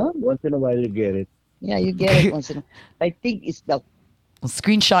 Okay. No. Once in a while you get it. Yeah, you get it once in a. I think it's the. Well,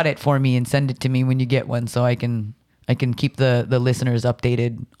 screenshot it for me and send it to me when you get one so I can keep the listeners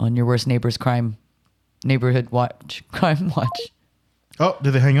updated on your worst neighbor's neighborhood watch. Crime watch. Oh,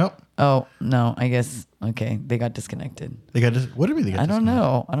 did they hang up? Oh, no, I guess. Okay, they got disconnected. They got what do you mean they got I don't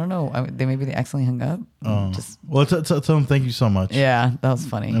disconnected? know. Maybe they accidentally hung up. Oh. Just Well, tell them thank you so much. yeah, that was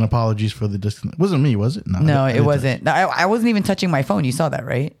funny. And apologies for the disconnect. Wasn't me, was it? No, I it did wasn't. I wasn't even touching my phone. You saw that,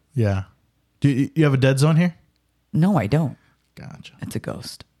 right? Yeah. Do you have a dead zone here? No, I don't. Gotcha. It's a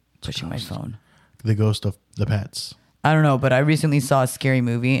ghost pushing my phone. The ghost of the pets. I don't know, but I recently saw a scary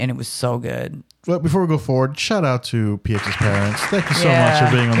movie and it was so good. Well, before we go forward, shout out to PH's parents. Thank you so much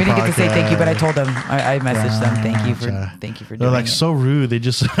for being on we the podcast. didn't get to say thank you, but I told them. I messaged them. Thank you Gotcha. for They're doing like it. so rude. They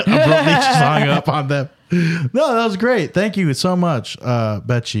just abruptly just hung up on them. No, that was great. Thank you so much,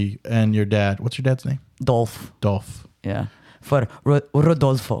 Betsy and your dad. What's your dad's name? Dolph. Dolph. Yeah. For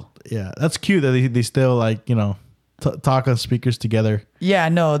Rodolfo. Yeah, that's cute that they still like talk on speakers together. Yeah,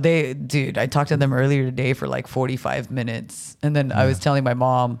 no, dude, I talked to them earlier today for like 45 minutes. And then I was telling my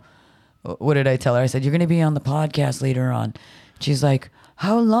mom, what did I tell her? I said, you're going to be on the podcast later on. She's like,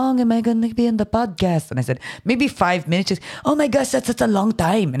 how long am I going to be on the podcast? And I said, maybe 5 minutes. She's, oh my gosh, that's such a long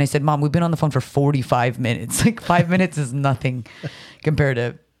time. And I said, Mom, we've been on the phone for 45 minutes. Like 5 minutes is nothing compared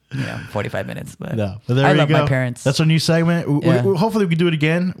to 45 minutes. But No, but there I you love go. my parents. That's our new segment. Yeah. Hopefully, we can do it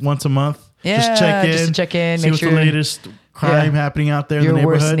again once a month. Yeah, just check in, just to check in, see make what's the sure- latest crime happening out there in Your the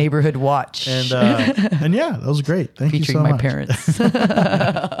neighborhood. worst neighborhood watch. And yeah, that was great. Thank you so featuring my much. parents,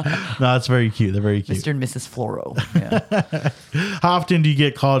 No, it's very cute. They're very cute. Mr. and Mrs. Floro. Yeah. How often do you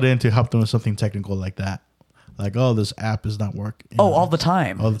get called in to help them with something technical like that? Like, oh, this app is not working. You Oh, know? all the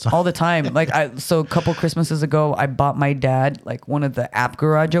time. All the time. All the time. Like so a couple Christmases ago, I bought my dad like one of the app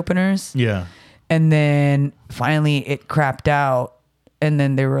garage openers. Yeah. And then finally it crapped out. And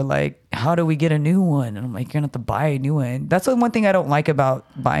then they were like, how do we get a new one? And I'm like, you're gonna have to buy a new one. That's the one thing I don't like about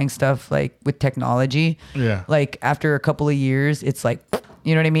buying stuff like with technology. Yeah. Like after a couple of years, it's like,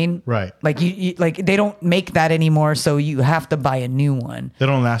 you know what I mean? Right. Like you like they don't make that anymore, so you have to buy a new one. They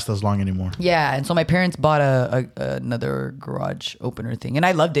don't last as long anymore. Yeah, and so my parents bought another garage opener thing, and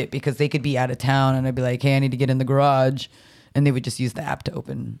I loved it because they could be out of town, and I'd be like, "Hey, I need to get in the garage," and they would just use the app to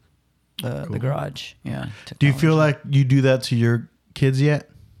open the garage. Yeah. Do you feel technology. like you do that to your kids yet?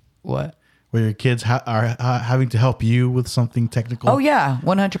 What? Where your kids are having to help you with something technical? Oh yeah,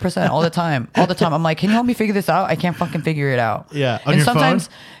 100%, all the time, all the time. I'm like, can you help me figure this out? I can't fucking figure it out. Yeah, on and your sometimes,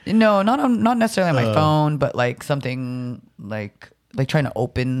 no, not necessarily on my Oh. phone, but like something like trying to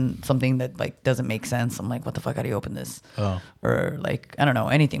open something that like doesn't make sense. I'm like, what the fuck? How do you open this? Oh. Or like I don't know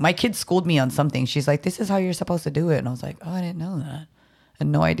anything. My kid schooled me on something. She's like, this is how you're supposed to do it, and I was like, oh, I didn't know that. I had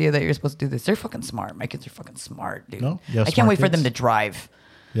no idea that you're supposed to do this. They're fucking smart. My kids are fucking smart, dude. No? You have I can't smart wait for kids? them to drive.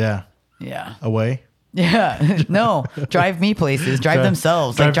 Yeah. Yeah. Away. Yeah, no, drive me places, drive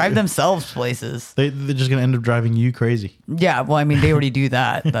themselves, like drive themselves places. They're just going to end up driving you crazy. Yeah, well, I mean, they already do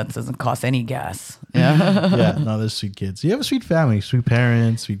that. That doesn't cost any gas. Yeah, Yeah. No, they're sweet kids. You have a sweet family, sweet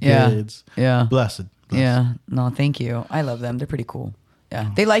parents, sweet Yeah. kids. yeah, Blessed. yeah. No, thank you. I love them. They're pretty cool. Yeah,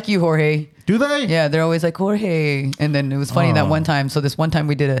 they like you, Jorge. Do they? Yeah, they're always like Jorge. And then it was funny that Oh. one time. So this one time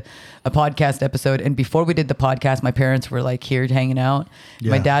we did a podcast episode, and before we did the podcast, my parents were like here hanging out.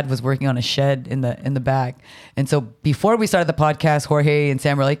 My Yeah. dad was working on a shed in the back, and so before we started the podcast, Jorge and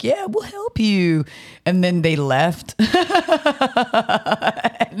Sam were like, "Yeah, we'll help you," and then they left.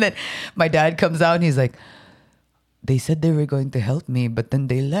 And then my dad comes out and he's like, they said they were going to help me, but then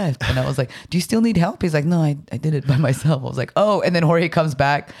they left. And I was like, do you still need help? He's like, no, I did it by myself. I was like, oh. And then Jorge comes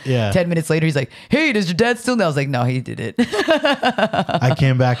back. Yeah. 10 minutes later, he's like, hey, does your dad still know? I was like, no, he did it. I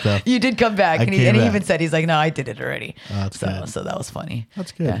came back though. You did come back. I And came he back. even said, he's like, no, I did it already. Oh, that's good. So that was funny.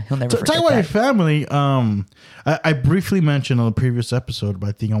 That's good. Yeah, he'll never Talk forget about your that. family. I briefly mentioned on the previous episode, but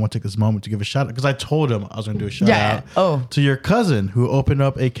I think I want to take this moment to give a shout out because I told him I was going to do a shout Yeah. out Oh. to your cousin who opened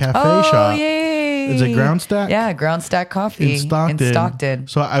up a cafe Oh, shop. yay. Is it Ground Stack? Yeah, Ground Stack Coffee In Stockton.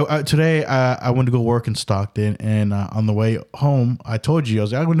 So today I went to go work in Stockton, and on the way home, I told you I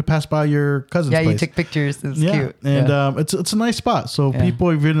was like, I'm going to pass by your cousin's Yeah, place. you took pictures. It was Yeah, cute. and Yeah. it's a nice spot. So Yeah. people,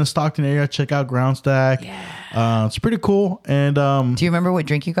 if you're in the Stockton area, check out Ground Stack. Yeah. It's pretty cool. And Do you remember what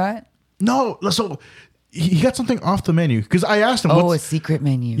drink you got? no, so he got something off the menu because I asked him. Oh, a what's, secret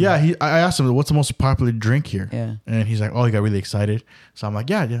menu. yeah, I asked him what's the most popular drink here. Yeah. And he's like, oh, he got really excited. So I'm like,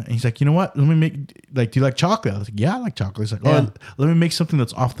 yeah. And he's like, you know what? Let me make do you like chocolate? I was like, yeah, I like chocolate. He's like, Yeah. oh, let me make something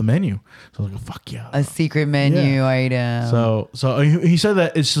that's off the menu. So I was like, fuck yeah. A secret menu item. So he said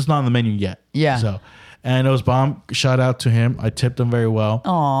that it's just not on the menu yet. Yeah. So, and it was bomb. Shout out to him. I tipped him very well.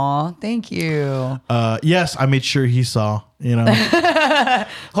 Aw, thank you. Yes, I made sure he saw. You know,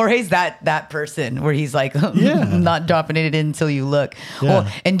 Jorge's that person where he's like, Yeah. not dropping it in until you look. Yeah. Well,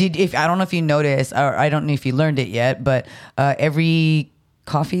 and if I don't know if you noticed, or I don't know if you learned it yet, but every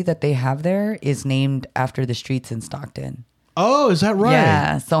coffee that they have there is named after the streets in Stockton. oh, is that right?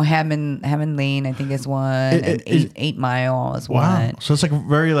 Yeah. So Hammond Lane, I think is one, and is- 8 Mile is Wow. one. So it's like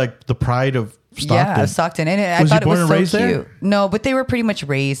very like the pride of Stockton. Yeah, Stockton. And I Was he thought it born was and so raised cute. there? No, but they were pretty much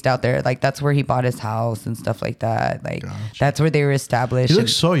raised out there. Like that's where he bought his house and stuff like that. Like that's where they were established. He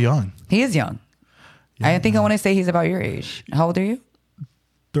looks so young. He is young. I think I want to say he's about your age. How old are you?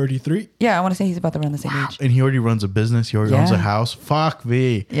 33. Yeah, I want to say he's about around the same age. And he already runs a business. He already owns a Yeah. house. Fuck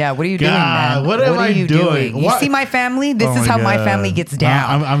me. Yeah, what are you doing, God, man? what am are I you doing? You What? see my family? This Oh is how my God. family gets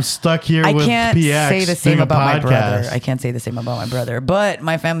down. I'm stuck here I with can't PX say the same doing a about my brother. podcast. I can't say the same about my brother, but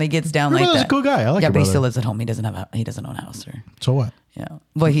my family gets down Your like brother's that. a cool guy. I like yeah, your but he brother. still lives at home. He doesn't own a house, or So what? yeah.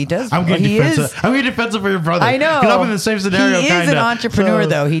 Well, he does. I'm getting he defensive. is. I'm getting defensive for your brother. I know. 'Cause I'm in the same scenario. He is kinda. an entrepreneur, So,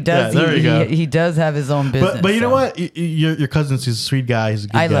 though. He does. Yeah, there you go. He does have his own business. But you know so. what? Your cousin's he's a sweet guy. He's a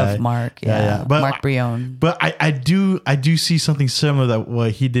good I guy. love Mark. Yeah, But Mark Brion. But I do see something similar that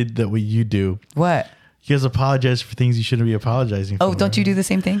what he did that what you do. What? You guys apologize for things you shouldn't be apologizing for. Oh, don't you do the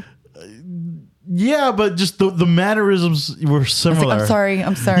same thing? Yeah, but just the mannerisms were I was similar. like,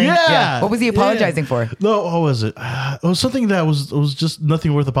 I'm sorry. Yeah. What was he apologizing for? No, what was it? It was something that was just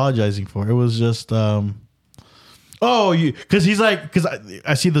nothing worth apologizing for. It was just because he's like, because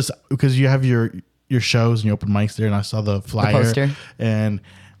I see this because you have your shows and you open mics there, and I saw the flyer poster. and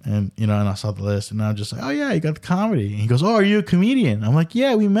And, and I saw the list and I'm just like, oh yeah, you got the comedy. And he goes, oh, are you a comedian? I'm like,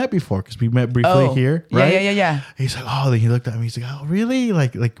 yeah, we met before because we met briefly here. Right? Yeah. And he's like, oh, then he looked at me. He's like, oh, really?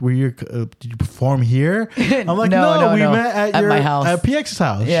 Like were you, did you perform here? I'm like, no, we met at my house. At PX's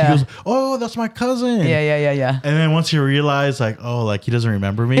house. Yeah. He goes, oh, that's my cousin. Yeah. And then once you realize like, oh, like he doesn't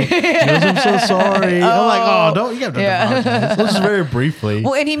remember me. He goes, I'm so sorry. I'm like, oh, don't, you have to apologize. So just very briefly.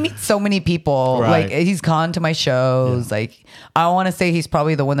 Well, and he meets so many people. Right. Like he's gone to my shows. Yeah. Like I want to say he's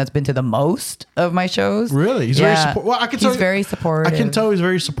probably the one that's been to the most of my shows. Really? He's very supportive. Well, I can tell he's very supportive. I can tell he's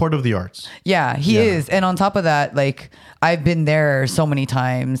very supportive of the arts. Yeah, he Yeah. is. And on top of that, like I've been there so many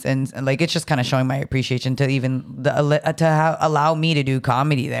times, and like it's just kind of showing my appreciation to even allow me to do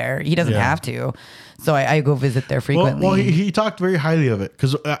comedy there. He doesn't Yeah. have to, so I go visit there frequently. Well, he talked very highly of it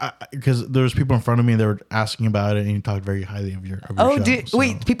because there was people in front of me that were asking about it, and he talked very highly of your show.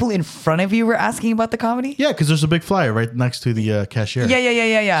 Wait, people in front of you were asking about the comedy? Yeah, because there's a big flyer right next to the cashier.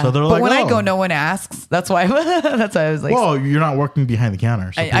 Yeah. So they're but like, when I oh. go, no one asks. That's why. That's why I was like, Well, you're not working behind the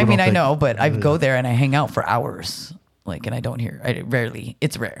counter. So I people mean, don't I think- know, but I go there and I hang out for hours. Like, and I don't hear. I rarely.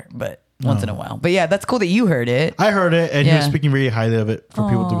 It's rare, but once in a while. But yeah, that's cool that you heard it. I heard it, and he was Yeah. speaking really highly of it for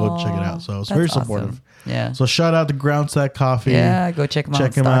people to go check it out. So it's very That's awesome. supportive. Yeah. So shout out to Groundstack Coffee. Yeah, go check him out.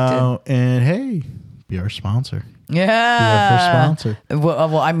 Check him Stockton. out, and hey, be our sponsor. Yeah. Be our first sponsor.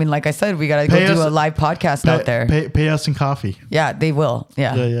 Well, I mean, like I said, we gotta go Pay do us- a live podcast out there. Pay us in coffee. Yeah, they will.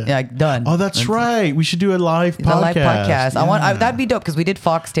 Yeah. Yeah. Done. Oh, that's right. We should do a live The podcast. live podcast. Yeah. That'd be dope because we did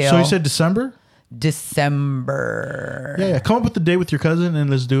Foxtail. So you said December? December. Yeah. Come up with the day with your cousin and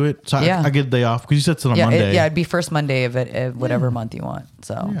let's do it. So Yeah. I get the day off because you said it's on a Yeah, Monday. it'd be first Monday of it, of whatever month you want.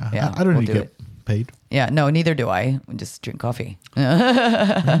 So yeah, I don't we'll need to do get paid. Yeah, no, neither do I. We just drink coffee.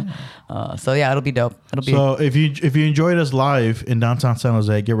 So yeah, it'll be dope. It'll be So if you enjoyed us live in downtown San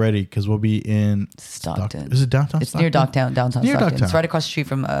Jose, get ready because we'll be in Stockton. Is it downtown? It's near downtown Near Stockton. downtown. It's right across the street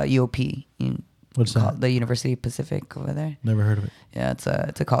from UOP. What's that? The University of Pacific over there. Never heard of it. Yeah, it's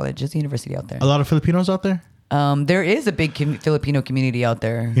a college. It's a university out there. A lot of Filipinos out there. There is a big Filipino community out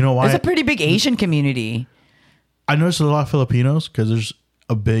there. You know why? There's a pretty big Asian community. I noticed a lot of Filipinos because there's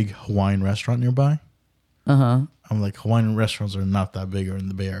a big Hawaiian restaurant nearby. I'm like, Hawaiian restaurants are not that big in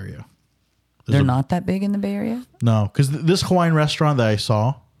the Bay Area. They're not that big in the Bay Area? No, because this Hawaiian restaurant that I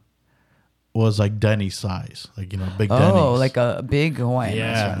saw was like Denny's size, like big Denny's. Oh, like a big Hawaiian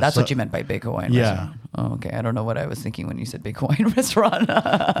Yeah, restaurant. That's so- what you meant by big Hawaiian Yeah. restaurant. Oh, okay. I don't know what I was thinking when you said big Hawaiian restaurant.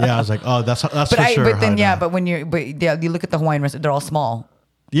 Yeah, I was like, oh, that's But for sure. you look at the Hawaiian restaurant, they're all small.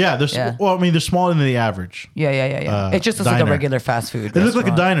 Yeah, there's Yeah. well, I mean, they're smaller than the average. Yeah. It just looks like a diner. regular fast food. It looked like a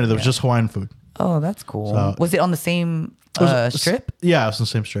restaurant. diner that was just Hawaiian food. Oh, that's cool. So- Was it on the same It was- strip? Yeah, it's on the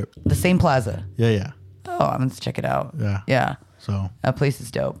same strip. The same plaza? Yeah. Oh, I'm gonna check it out. Yeah. Yeah. So That place is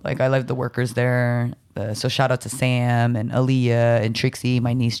dope. Like I love the workers there. So shout out to Sam and Aaliyah and Trixie,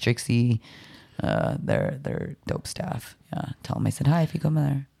 my niece Trixie. They're dope staff. Yeah. Tell them I said hi if you come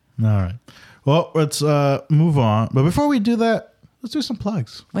there. all right. Well, let's move on. But before we do that, let's do some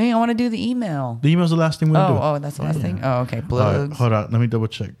plugs. Wait, I want to do the email. The email's the last thing we'll do. Oh, that's the last thing. Oh, okay. All right, Plugs. hold on. Let me double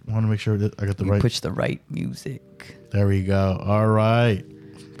check. I want to make sure that I got the right. Push the right music. There we go. All right.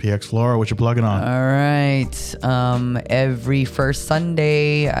 PX Flora, what you plugging on? All right. Every first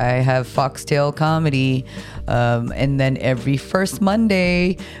Sunday, I have Foxtail Comedy. And then every first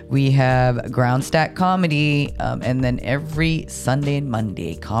Monday, we have Groundstack Comedy. And then every Sunday and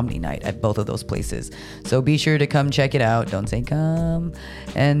Monday, Comedy Night at both of those places. So be sure to come check it out. Don't say come.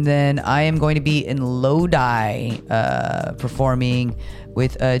 And then I am going to be in Lodi performing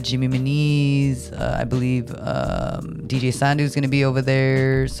with Jimmy Maniz. I believe DJ Sandu is going to be over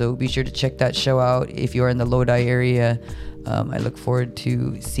there. So be sure to check that show out if you're in the Lodi area. I look forward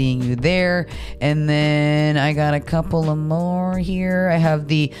to seeing you there. And then I got a couple of more here. I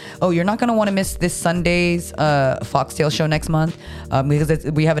have you're not going to want to miss this Sunday's Foxtail show next month because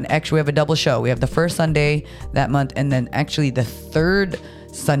we have a double show. We have the first Sunday that month, and then actually the third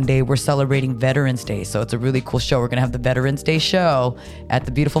Sunday, we're celebrating Veterans Day. So it's a really cool show. We're going to have the Veterans Day show at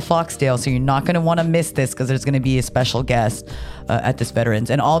the beautiful Foxtail. So you're not going to want to miss this because there's going to be a special guest at this Veterans.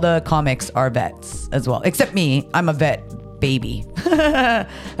 And all the comics are vets as well. Except me. I'm a vet baby. A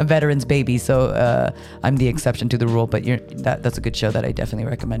veteran's baby. So I'm the exception to the rule. But that's a good show that I definitely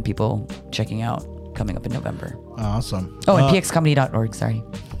recommend people checking out coming up in November. Awesome. Oh, and pxcomedy.org. Sorry.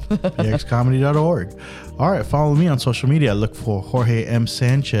 pxcomedy.org. All right, follow me on social media. Look for Jorge M.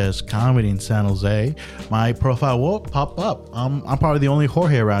 Sanchez Comedy in San Jose. My profile will pop up. I'm probably the only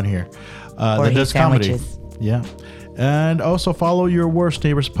Jorge around here that Jorge does sandwiches. comedy. Yeah. And also follow Your Worst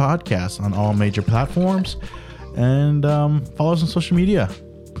Neighbors podcast on all major platforms. And follow us on social media.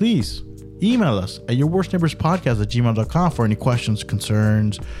 Please email us at yourworstneighborspodcast@gmail.com for any questions,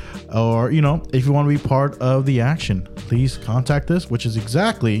 concerns, or, if you want to be part of the action, please contact us, which is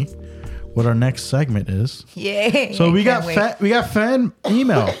exactly what our next segment is. Yay. So we got fan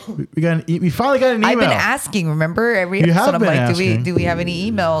email. We finally got an email. I've been asking, remember? Every You episode have I'm been like, asking. do we have any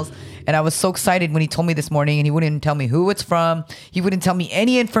emails? And I was so excited when he told me this morning, and he wouldn't tell me who it's from. He wouldn't tell me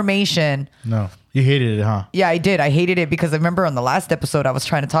any information. No, you hated it, huh? Yeah, I did. I hated it because I remember on the last episode I was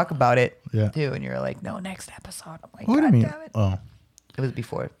trying to talk about it too, and you were like, "No, next episode." I'm like, What do you "God mean? damn it!" Oh, It was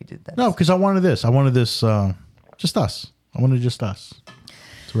before we did that. no, because I wanted this. Just us. I wanted just us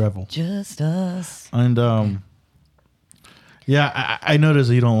to revel. Just us. And I noticed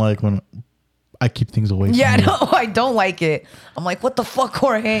that you don't like when I keep things away from Yeah, you. no, I don't like it. I'm like, what the fuck,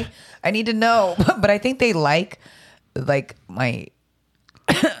 Jorge? I need to know. But I think they like my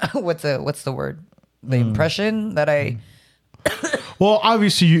what's the word? The impression that I. Well,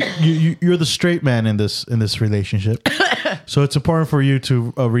 obviously you're the straight man in this relationship, so it's important for you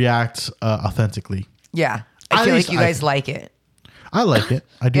to react authentically. Yeah, At I feel least like you guys like it. I like it.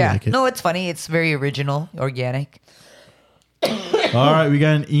 I do Yeah, like it. no, it's funny. It's very original, organic. All right, we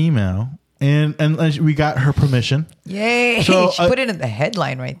got an email, and we got her permission. Yay! So, she put it in the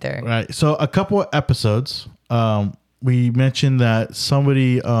headline right there. Right. So a couple of episodes, we mentioned that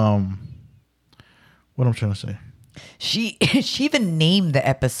somebody, what I'm trying to say. She even named the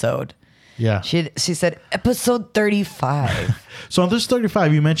episode. Yeah. She said episode 35. So on this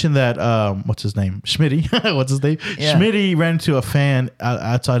 35, you mentioned that, what's his name? Schmitty. What's his name? Yeah. Schmitty ran into a fan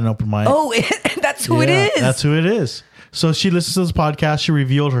outside an open mic. Oh, that's who it Yeah, is. That's who it is. So she listens to this podcast. She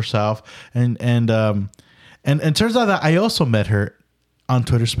revealed herself, and turns out that I also met her on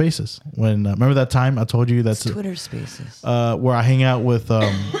Twitter Spaces. When remember that time I told you that's Twitter Spaces. where I hang out with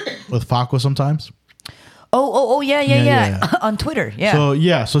Faco sometimes. Oh, yeah. On Twitter,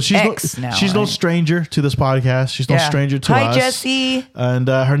 yeah. So she's X now, she's no right? stranger to this podcast. She's no Yeah. stranger to Hi, us. Jesse. And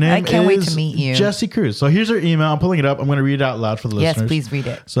her name I can't is wait to meet you. Jessie Cruz. So here's her email. I'm pulling it up. I'm going to read it out loud for the Yes, listeners. please read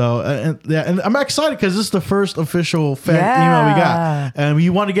it. So and I'm excited because this is the first official fan Yeah. email we got, and we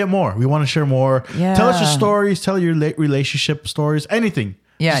want to get more. We want to share more. Yeah. Tell us your stories. Tell your relationship stories. Anything.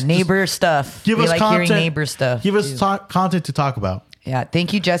 Yeah, Just neighbor stuff. give we us like content. hearing neighbor stuff. Give us too. content to talk about. Yeah,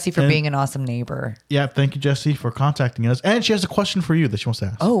 thank you, Jesse, for And- being an awesome neighbor. Yeah, thank you, Jessie, for contacting us. And she has a question for you that she wants to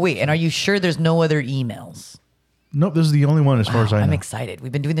ask. Oh, wait, and are you sure there's no other emails? Nope, this is the only one as far as I I'm know. excited.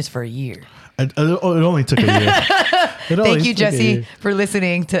 We've been doing this for a year. It only took a year. Thank you, Jesse, for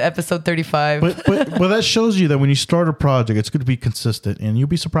listening to episode 35. But that shows you that when you start a project, it's good to be consistent, and you'll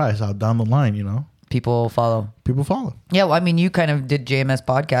be surprised how down the line, People follow. people follow. Yeah, well, I mean, you kind of did JMS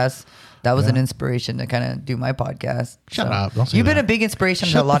podcast. That was an inspiration to kind of do my podcast. Shut up. Don't say You've been that. a big inspiration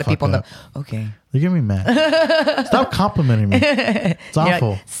Shut to a lot the of people. fuck Okay. You're getting me mad. Stop complimenting me. It's You're awful.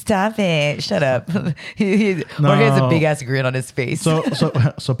 like, stop it. Shut up. Jorge has a No. big ass grin on his face. So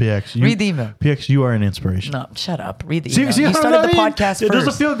PX. Read the email. PX, you are an inspiration. No, shut up. Read the See, email. see You what started I the mean? podcast first. It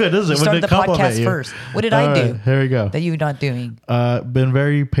doesn't feel good, does it? You when started they the compliment podcast you? first. What did I do? Here we go. That you're not doing? Been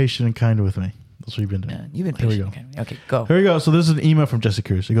very patient and kind with me. That's what you've been doing. Yeah, you've been Here we patient. go. Okay, go. Here we go. So this is an email from Jessie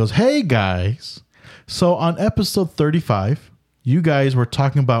Cruz. It goes, "Hey guys, so on episode 35, you guys were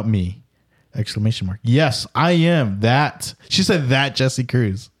talking about me!" Exclamation mark. Yes, I am that. She said that, Jessie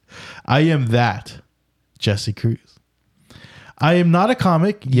Cruz. I am that, Jessie Cruz. I am not a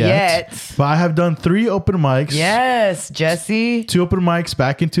comic yet. But I have done 3 open mics. Yes, Jesse. 2 open mics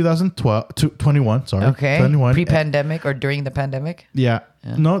back in 2021. Sorry. Okay. 21. Pre-pandemic or during the pandemic? Yeah.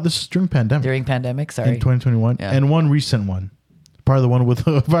 No, this is during pandemic. During pandemic, in sorry. 2021, Yeah. and 1 recent one. Part of the one with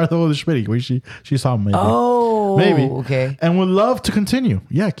Schmitty, where she saw him maybe. Oh, maybe. okay. And would love to continue.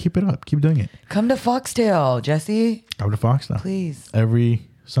 Yeah, keep it up. Keep doing it. Come to Foxtail, Jesse. Go to Fox now. Please. Every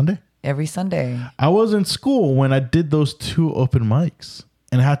Sunday. Every Sunday. I was in school when I did those 2 open mics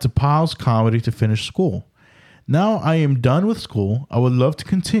and had to pause comedy to finish school. Now I am done with school. I would love to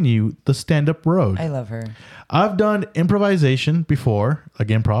continue the stand-up road. I love her. I've done improvisation before, like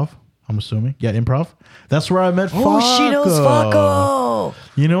improv. I'm assuming. Yeah, improv. That's where I met Faco. Oh, she knows Faco.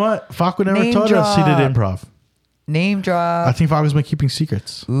 You know what? Faco never Name told us he did drop. improv. Name drop. I think Faco's been keeping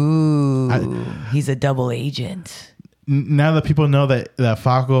secrets. Ooh, he's a double agent. Now that people know that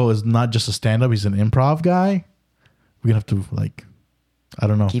Faco is not just a stand-up, he's an improv guy, we're going to have to, I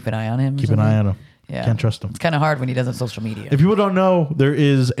don't know. Keep an eye on him. or Keep an something? eye on him. Yeah. Can't trust him. It's kind of hard when he doesn't have social media. If people don't know, there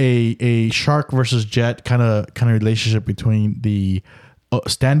is a shark versus jet kind of relationship between the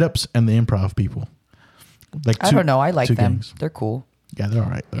stand-ups and the improv people. I don't know. I like two them. gangs. They're cool. Yeah, they're all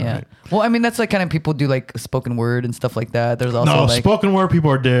right. They're all Yeah. right. Well, I mean, that's like kind of people do like spoken word and stuff like that. There's also No, like spoken word people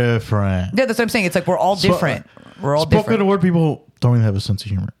are different. yeah, that's what I'm saying. It's like we're all different. We're all Spoken different. word people don't really have a sense of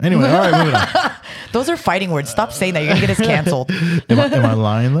humor. Anyway, all right, moving on. Those are fighting words. Stop saying that. You're gonna get us canceled. Am I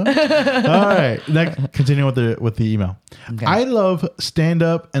lying though? All right. Continue with the email. Okay. I love stand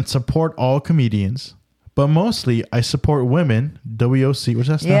up and support all comedians, but mostly I support women. WOC, which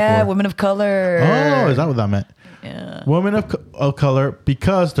that stand Yeah, for? women of color. Oh, is that what that meant? Yeah. Women of color,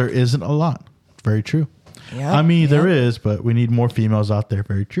 because there isn't a lot. Very true. Yep, I mean, there yep. is, but we need more females out there.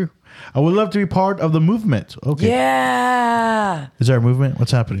 Very true. I would love to be part of the movement. Okay. Yeah. Is there a movement?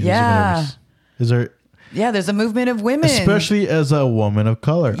 What's happening? Yeah. Is there, Yeah, there's a movement of women. especially as a woman of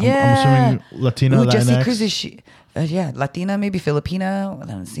color? Yeah. I'm assuming Latina, Ooh, Jessie Latinx. Cruz is she? Yeah, Latina, maybe Filipina.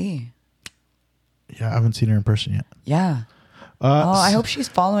 Well, let's see. Yeah, I haven't seen her in person yet. Yeah. I hope she's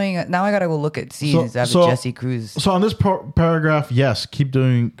following. Now I gotta go look at Jessie Cruz. So on this paragraph, yes, keep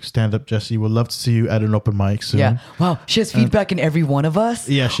doing stand up, Jesse. Would love to see you at an open mic soon. Yeah. Wow. She has feedback in every one of us.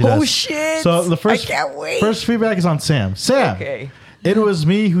 Yeah, she does. Oh shit. So the first, I can't wait. First feedback is on Sam. Sam. Okay. It was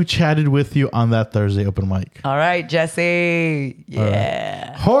me who chatted with you on that Thursday open mic. All right, Jesse.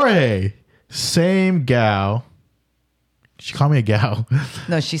 Yeah. Jorge, same gal. She called me a gal.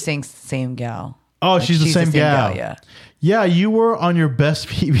 No, she's saying same gal. Oh, Like, she's the same gal. Yeah. Yeah, you were on your best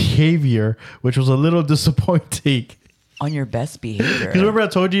behavior, which was a little disappointing. On your best behavior. Because remember I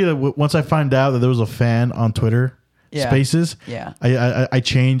told you that once I find out that there was a fan on Twitter Yeah. Spaces, Yeah. I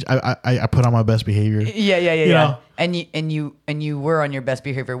changed. I put on my best behavior. Yeah. You Yeah. know? And you were on your best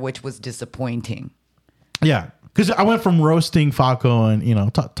behavior, which was disappointing. Yeah, because I went from roasting Falco and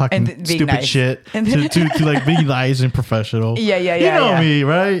talking And being stupid nice. shit to like being nice and professional. Yeah. You know me,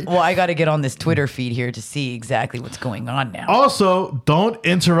 right? Well, I got to get on this Twitter feed here to see exactly what's going on now. Also, don't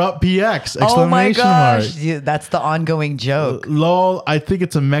interrupt PX! Oh my Exclamation gosh, mark. yeah, that's the ongoing joke. Lol, I think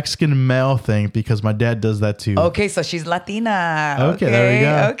it's a Mexican male thing because my dad does that too. Okay, so she's Latina. Okay, there we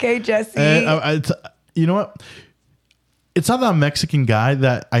go. Okay, Jesse. And you know what? It's not that Mexican guy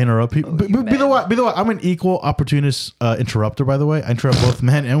that I interrupt people. Be the way, I'm an equal opportunist interrupter. By the way, I interrupt both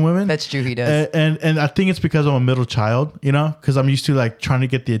men and women. That's true. He does. And I think it's because I'm a middle child. Because I'm used to like trying to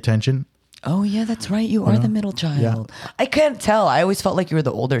get the attention. Oh yeah, that's right. You are the middle child. I can't tell. I always felt like you were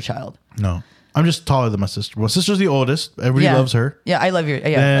the older child. No, I'm just taller than my sister. My sister's the oldest. Everybody Yeah. loves her. Yeah, I love your. Yeah, I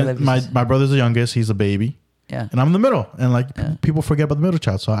And love your my sister. my brother's the youngest. He's a baby. Yeah. And I'm in the middle. And like people forget about the middle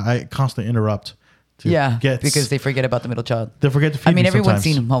child, so I constantly interrupt. Yeah, because they forget about the middle child. They forget to feed I mean, me everyone's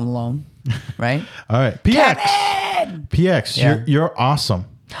sometimes. seen Home Alone, right? All right, PX. Kevin! PX, Yeah. you're awesome.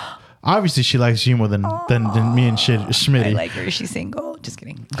 Obviously, she likes you more than me and I Schmitty. like her. She's single. Just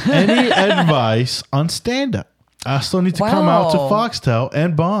kidding. Any advice on stand up? I still need to come out to Wow. Foxtel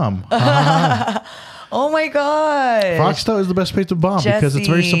and bomb. Oh my god. Foxtel is the best place to bomb because it's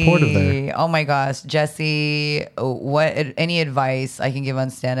very supportive there. Oh my gosh, Jesse, what any advice I can give on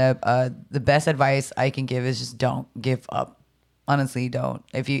stand up? The best advice I can give is just don't give up. Honestly, don't.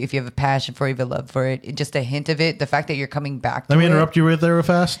 If you have a passion for it, if you have a love for it, just a hint of it, the fact that you're coming back to Let me it. interrupt you right there real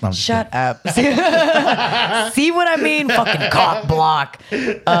fast. No, I'm just Shut up. See what I mean? Fucking cock block.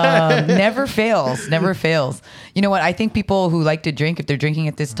 Never fails. Never fails. You know what? I think people who like to drink, if they're drinking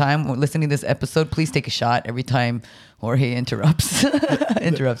at this time or listening to this episode, please take a shot every time Jorge interrupts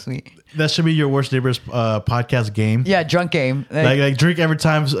me. That should be your worst neighbors podcast game. Yeah, drunk game. Like drink every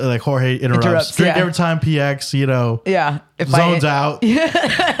time like Jorge interrupts. Drink yeah. every time PX, yeah. If zones out,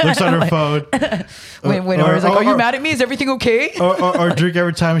 looks on her phone. When Jorge's like, "Are you mad at me? Is everything okay?" or drink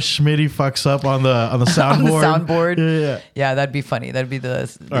every time Schmitty fucks up on the soundboard. On the soundboard. Yeah. Yeah, that'd be funny. That'd be your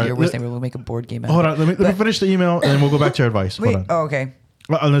right, worst neighbor. We'll make a board game out Hold of on, let me finish the email and then we'll go back to your advice. Wait. Hold on. Oh, okay.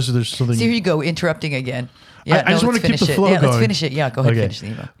 Well, unless there's something. So here you go, interrupting again. Yeah, I just want to keep the flow Yeah, going. let's finish it. Yeah, go ahead, finish the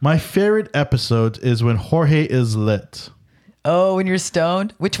email. My favorite episode is when Jorge is lit. Oh, when you're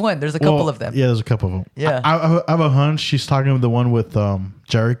stoned? Which one? There's a couple Well, of them. Yeah, there's a couple of them. Yeah. I have a hunch she's talking about the one with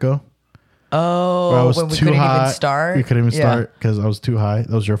Jericho. Where I Oh, was when we too couldn't high. even start. We couldn't even Yeah. start because I was too high.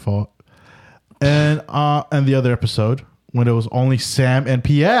 That was your fault. And the other episode when it was only Sam and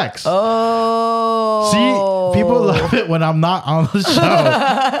PX. Oh. See, people love it when I'm not on the show.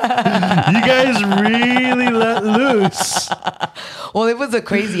 You guys really let loose. Well, it was a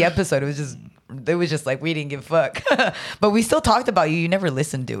crazy episode. It was just like we didn't give a fuck. But we still talked about you. You never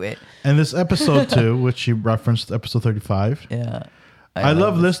listened to it. And this episode 2, which you referenced, episode 35. Yeah. I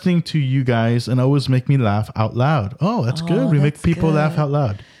love listening to you guys and always make me laugh out loud. Oh, that's good. We make that's people good. laugh out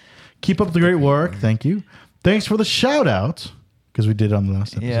loud. Keep up the great work. Thank you. Thanks for the shout out because we did it on the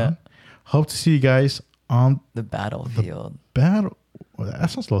last episode. Yeah. Hope to see you guys on The battlefield. battle. Well, that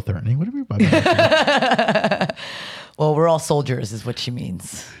sounds a little threatening. What do you mean by that? Well, we're all soldiers, is what she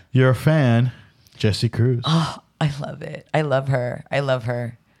means. You're a fan, Jessie Cruz. Oh, I love it. I love her.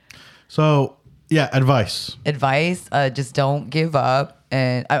 So Yeah, advice. Just don't give up.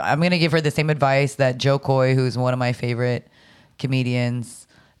 And I'm going to give her the same advice that Joe Coy, who's one of my favorite comedians,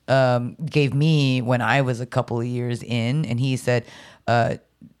 gave me when I was a couple of years in. And he said,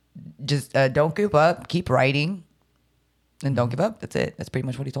 just don't give up, keep writing, and don't give up. That's it. That's pretty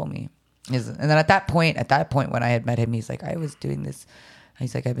much what he told me. And then at that point when I had met him, he's like, I've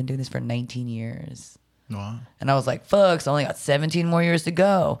been doing this for 19 years. Wow. And I was like, fuck, so I only got 17 more years to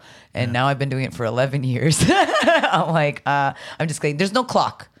go. And now I've been doing it for 11 years. I'm like, I'm just kidding. There's no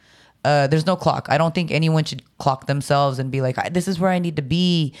clock. There's no clock. I don't think anyone should clock themselves and be like, this is where I need to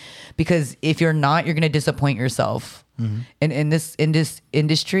be. Because if you're not, you're going to disappoint yourself. Mm-hmm. And in this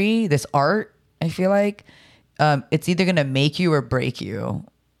industry, this art, I feel like it's either going to make you or break you.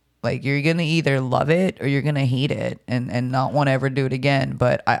 Like, you're going to either love it or you're going to hate it and not want to ever do it again.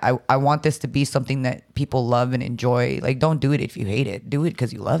 But I want this to be something that people love and enjoy. Like, don't do it if you hate it. Do it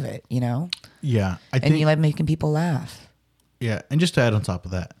because you love it, you know? Yeah. And you like making people laugh. Yeah. And just to add on top of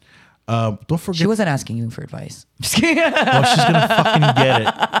that, don't forget. She wasn't asking you for advice. Just kidding. Well, she's going to fucking get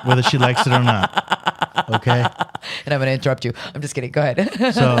it, whether she likes it or not. Okay? And I'm going to interrupt you. I'm just kidding. Go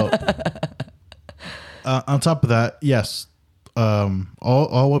ahead. So, on top of that, yes.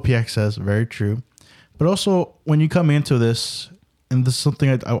 All what PX says, very true. But also, when you come into this, and this is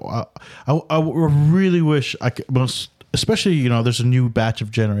something I really wish I could, especially, you know, there's a new batch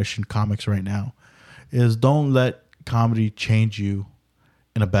of generation comics right now, is don't let comedy change you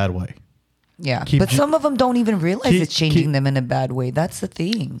in a bad way. Yeah, but some of them don't even realize it's changing them in a bad way. That's the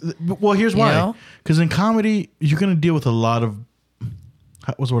thing. Well, here's why. Because in comedy, you're going to deal with a lot of,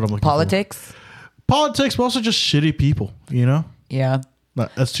 what's the word I'm looking for? Politics, but also just shitty people, you know? Yeah. No,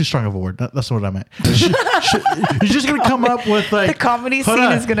 that's too strong of a word. That's not what I meant. You're just going to come up with like... The comedy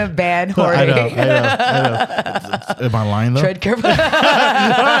scene is going to ban Jorge. I know. Am I lying though? Tread careful. All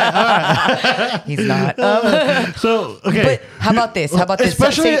right. He's not. So, okay. But how about this?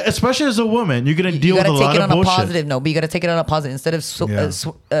 Especially as a woman, you're going to deal with a lot of bullshit. You got to take it on a positive note, but you got to take it on a positive. Instead of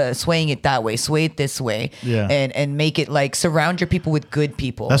swaying it that way, sway it this way. Yeah. And make it like surround your people with good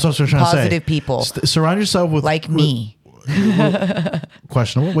people. That's what I'm trying to say. Positive people. Surround yourself with... Like me.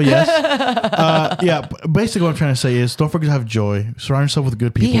 Questionable, but yes. Yeah, basically what I'm trying to say is don't forget to have joy. Surround yourself with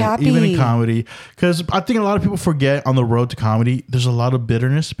good people, even in comedy. Because I think a lot of people forget on the road to comedy, there's a lot of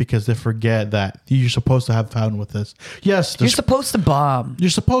bitterness because they forget that you're supposed to have fun with this. Yes. You're supposed to bomb. You're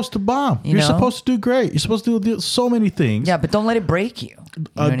supposed to bomb. You're supposed to do great. You're supposed to do so many things. Yeah, but don't let it break you. You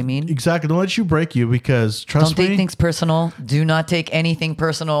know what I mean? Exactly. Don't let you break you because trust me. Don't take things personal. Do not take anything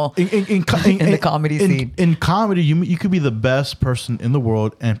personal in the comedy scene. In comedy, you could be the best person in the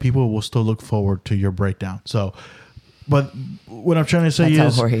world and people will still look forward to your breakdown. So, but what I'm trying to say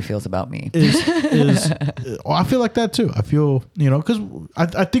That's how Jorge feels about me. I feel like that too. I feel, you know, because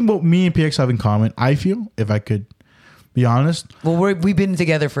I think what me and PX have in common, I feel, if I could be honest. Well, we've been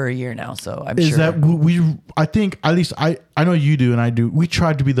together for a year now, so I'm sure. Is that I think, at least I know you do and I do, we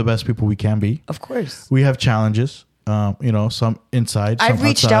try to be the best people we can be. Of course. We have challenges. You know, some inside, some I've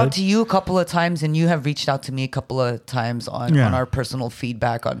reached outside. out to you a couple of times and you have reached out to me a couple of times on our personal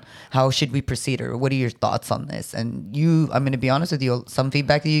feedback on how should we proceed or what are your thoughts on this. And I'm going to be honest with you, some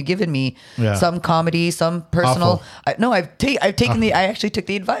feedback that you've given me, some comedy, some personal. I actually took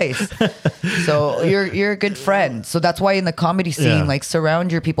the advice. So you're a good friend. So that's why in the comedy scene, like surround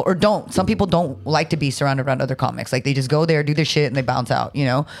your people or don't. Some people don't like to be surrounded around other comics. Like they just go there, do their shit and they bounce out, you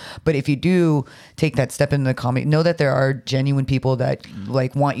know? But if you do take that step into the comedy, know that there are genuine people that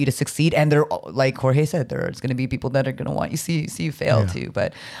like want you to succeed, and they're like Jorge said, there's going to be people that are going to want you see you fail too.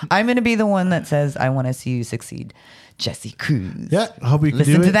 But I'm going to be the one that says I want to see you succeed, Jesse Cruz. Yeah, I hope you can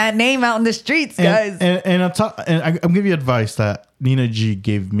listen to that name out in the streets, guys. And I'm giving you advice that Nina G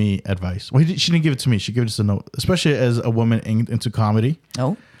gave me advice. Well, she didn't give it to me. She gave it to note, especially as a woman into comedy.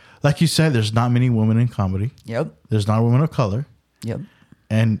 Oh, like you said, there's not many women in comedy. Yep. There's not women of color. Yep.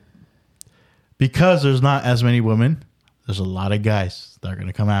 And because there's not as many women, there's a lot of guys that are going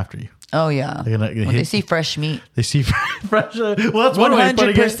to come after you. Oh yeah. They see fresh meat. They see fresh. Well, that's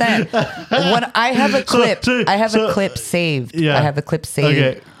 100%. When I have a clip, I have a clip saved. Yeah. I have a clip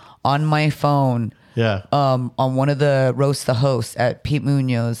saved on my phone. Yeah. On one of the Roast the Hosts at Pete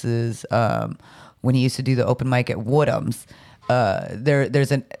Munoz's, when he used to do the open mic at Woodham's.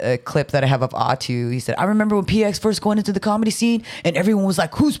 There's a clip that I have of Atu. He said, I remember when PX first going into the comedy scene and everyone was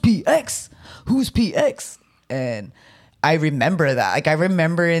like, who's PX? Who's PX? And I remember that. Like, I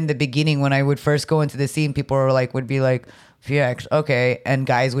remember in the beginning when I would first go into the scene, people would be like, PX, okay. And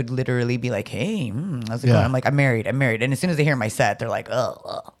guys would literally be like, hey, how's it going? I'm like, I'm married. And as soon as they hear my set, they're like,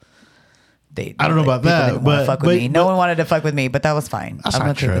 oh. I don't know about people that, didn't wanna but- fuck with but- me. No one wanted to fuck with me, but that was fine. That's I'm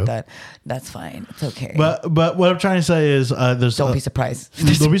not okay true. with that. That's fine. It's okay. But what I'm trying to say is there's don't be surprised.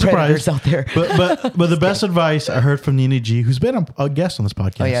 There's don't be predators surprised out there. But the best advice I heard from Nina G, who's been a guest on this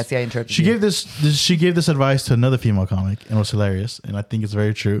podcast. Oh, yeah, see, I interrupted She you. gave this advice to another female comic, and it was hilarious, and I think it's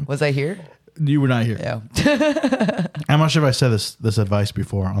very true. Was I here? You were not here. Yeah. I'm not sure if I said this advice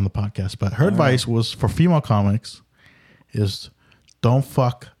before on the podcast, but her advice was for female comics is don't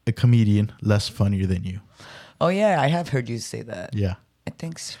fuck a comedian less funnier than you. Oh yeah, I have heard you say that. Yeah. I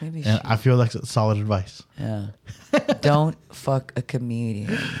think maybe. And I feel like it's solid advice. Yeah. Don't fuck a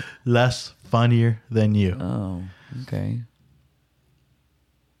comedian. Less funnier than you. Oh, okay.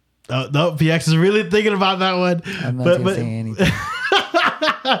 Oh, no, PX is really thinking about that one. I'm not gonna say anything.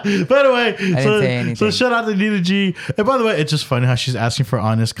 By the way, didn't say anything. so shout out to Nina G. And by the way, it's just funny how she's asking for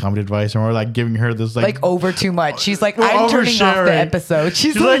honest comedy advice, and we're like giving her this Like over too much. She's like, We're I'm turning off the oversharing. episode.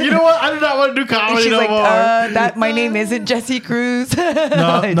 She's like, you know what? I do not want to do comedy She's no like, more. that my name isn't Jesse Cruz.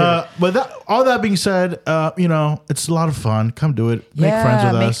 No. But all that being said, it's a lot of fun. Come do it. Make friends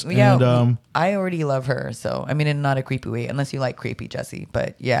with us. Yeah, And I already love her. So, I mean, in not a creepy way, unless you like creepy Jesse.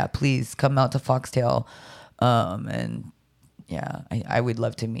 But yeah, please come out to Foxtail. And yeah, I would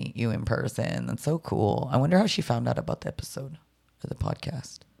love to meet you in person. That's so cool. I wonder how she found out about the episode of the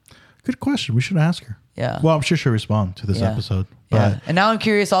podcast. good question. We should ask her. Yeah. Well, I'm sure she'll respond to this Yeah. episode. Yeah. But And now I'm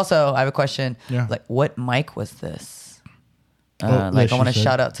curious also. I have a question. Yeah. Like, what mic was this? yeah, I she want to said.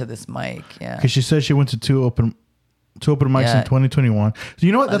 shout out to this mic. Yeah. because she said she went to two open mics Yeah. in 2021. So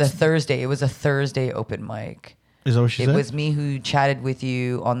you know what? The That's Thursday. It was a Thursday open mic. is that what she It said? was me who chatted with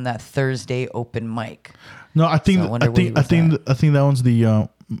you on that Thursday open mic. No, I think So I wonder where he I was think at. I think that one's the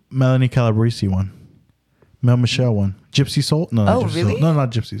Melanie Calabrese one, Mel Michelle one, Gypsy Soul. No, not Oh, Gypsy really? Soul. No,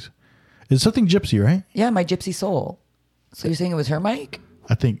 not Gypsies. It's something Gypsy, right? Yeah, my Gypsy Soul. So you're saying it was her mic?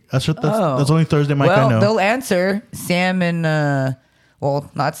 I think that's Oh. that's the only Thursday mic well, I know. they'll answer. Sam and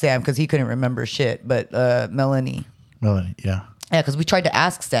well, not Sam because he couldn't remember shit, but Melanie. Melanie, yeah. Yeah, because we tried to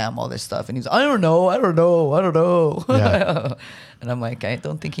ask Sam all this stuff, and he was, I don't know. Yeah. And I'm like, I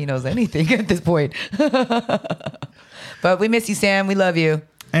don't think he knows anything at this point. But we miss you, Sam. We love you.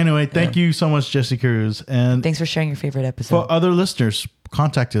 Anyway, thank you so much, Jesse Cruz, and Thanks for sharing your favorite episode. for other listeners,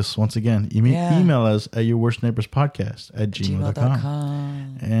 contact us once again. Yeah. Email us at yourworstneighborspodcast@gmail.com.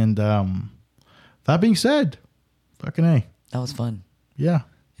 gmail.com. And that being said, fucking A. That was fun. Yeah.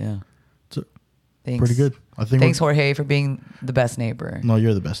 Yeah. It's Thanks. pretty good. I think Thanks, Jorge, for being the best neighbor. No,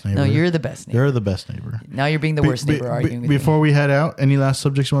 you're the best neighbor. No, you're the best neighbor. You're the best neighbor. Now you're being the worst neighbor arguing with Before we head out, any last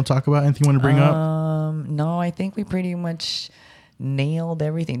subjects you want to talk about? Anything you want to bring me. up? No, I think we pretty much nailed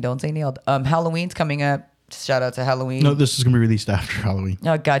everything. Don't say nailed. Halloween's coming up. Shout out to Halloween. No, this is going to be released after Halloween.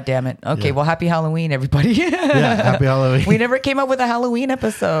 Oh, God damn it. Okay, Yeah. well, happy Halloween, everybody. Yeah, happy Halloween. We never came up with a Halloween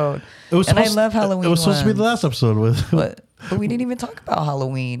episode. And I love Halloween. It was supposed to be the ones. last episode with. But we didn't even talk about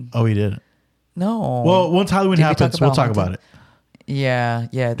Halloween. Oh, we did. No. Well, once Halloween Did we talk happens, we'll about talk haunted? about it. Yeah.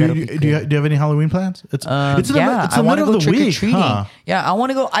 Do that'll you, be do, you, good. do you have any Halloween plans? It's in Yeah, the I want to middle go of the trick or week. treating. Huh? Yeah, I want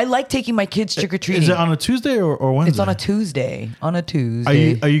to go. I like taking my kids trick or treating. Is it on a Tuesday or Wednesday? It's on a Tuesday. On a Are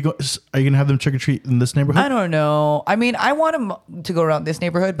Tuesday. you gonna have them trick or treat in this neighborhood? I don't know. I mean, I want them to go around this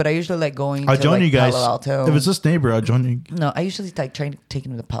neighborhood, but I usually like going I'll to join like you guys. Palo Alto. If it's this neighbor, I'll join you. No, I usually like trying to take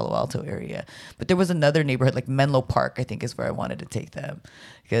them to the Palo Alto area. But there was another neighborhood, like Menlo Park, I think is where I wanted to take them.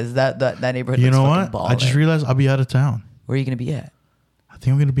 Because that neighborhood You looks know fucking what? I just baller. realized I'll be out of town. Where are you going to be at? I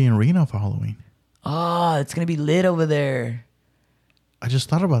think I'm gonna be in Reno for Halloween. Oh, it's going to be lit over there. I just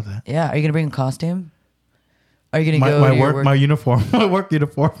thought about that. Yeah. Are you going to bring a costume? Are you going to My, go my to your work, my uniform, my work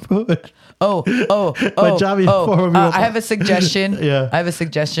uniform. Oh. My job uniform. I have a suggestion. Yeah. I have a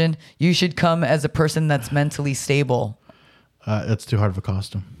suggestion. You should come as a person that's mentally stable. That's too hard of a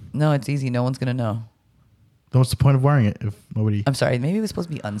costume. No, it's easy. No one's going to know. Then what's the point of wearing it if nobody? I'm sorry. Maybe it was supposed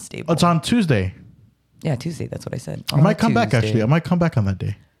to be unstable. Oh, it's on Tuesday. Yeah, Tuesday. That's what I said. I might come back actually. I might come back on that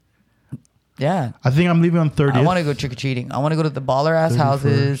day. Yeah. I think I'm leaving on 30th. I want to go trick or treating. I want to go to the baller ass 31st.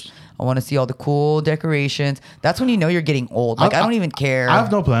 houses. I want to see all the cool decorations. That's when you know you're getting old. Like, I don't even care. I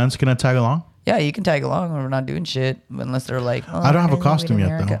have no plans. Can I tag along? Yeah, you can tag along. We're not doing shit unless they're like, oh, I don't have a we're gonna go to costume Great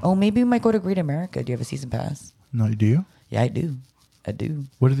yet, America. though. Oh, maybe we might go to Great America. Do you have a season pass? No, do you? Yeah, I do. I do.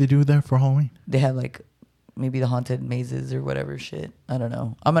 What do they do there for Halloween? They have like maybe the haunted mazes or whatever shit. I don't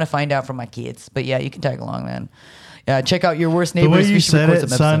know. I'm going to find out from my kids. But yeah, you can tag along, man. Yeah, check out Your Worst The Neighbors. way you We should said record it,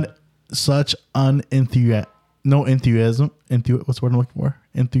 some son, episodes. such no enthusiasm. What's the word I'm looking for?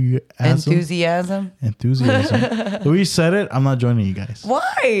 Enthusiasm. Enthusiasm? The way you said it, I'm not joining you guys.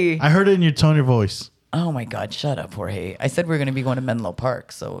 Why? I heard it in your tone of voice. Oh my God, shut up, Jorge. I said we are going to be going to Menlo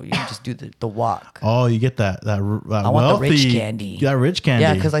Park, so you can just do the walk. Oh, you get that I wealthy, want the rich candy. That rich candy.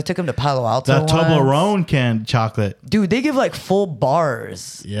 Yeah, because I took him to Palo Alto. that once. Toblerone can chocolate. Dude, they give like full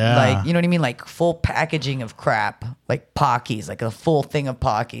bars. Yeah. Like, you know what I mean? Like full packaging of crap. Like Pockies, like a full thing of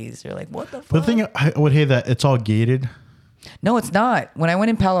Pockies. You're like, what the fuck? But the thing I would hate that it's all gated. No, it's not. When I went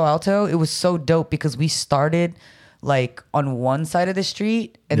in Palo Alto, it was so dope because we started like on one side of the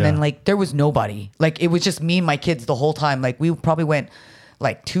street and Yeah. then like there was nobody. Like it was just me and my kids the whole time. Like we probably went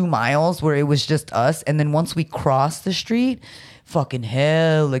like 2 miles where it was just us. And then once we crossed the street, fucking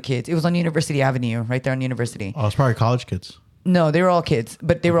hella kids. It was on University Avenue, right there on University. Oh, it's probably college kids. No, they were all kids,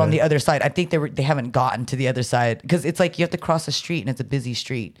 but they were on Okay. the other side. I think they haven't gotten to the other side because it's like you have to cross the street and it's a busy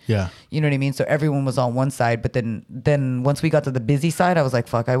street. Yeah. You know what I mean? So everyone was on one side, but then once we got to the busy side, I was like,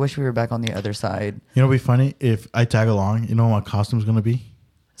 fuck, I wish we were back on the other side. You know, it'd be funny if I tag along. You know what my costume's gonna be?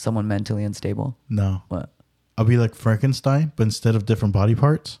 Someone mentally unstable. No, What? I'll be like Frankenstein, but instead of different body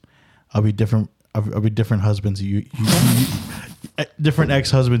parts, I'll be different. I'll be different husbands. Different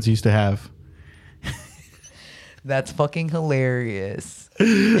ex-husbands used to have. That's fucking hilarious.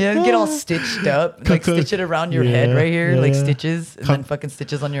 Yeah, get all stitched up, like stitch it around your head Yeah, right here, like yeah. stitches, and then fucking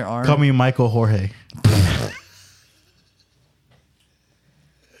stitches on your arm. Call me Michael Jorge.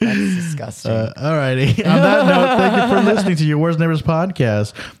 That's disgusting. Alrighty. On that note, thank you for listening to your Worst Neighbors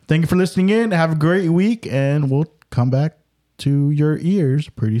podcast. Thank you for listening in. Have a great week, and we'll come back to your ears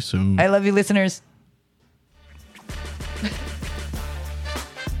pretty soon. I love you, listeners.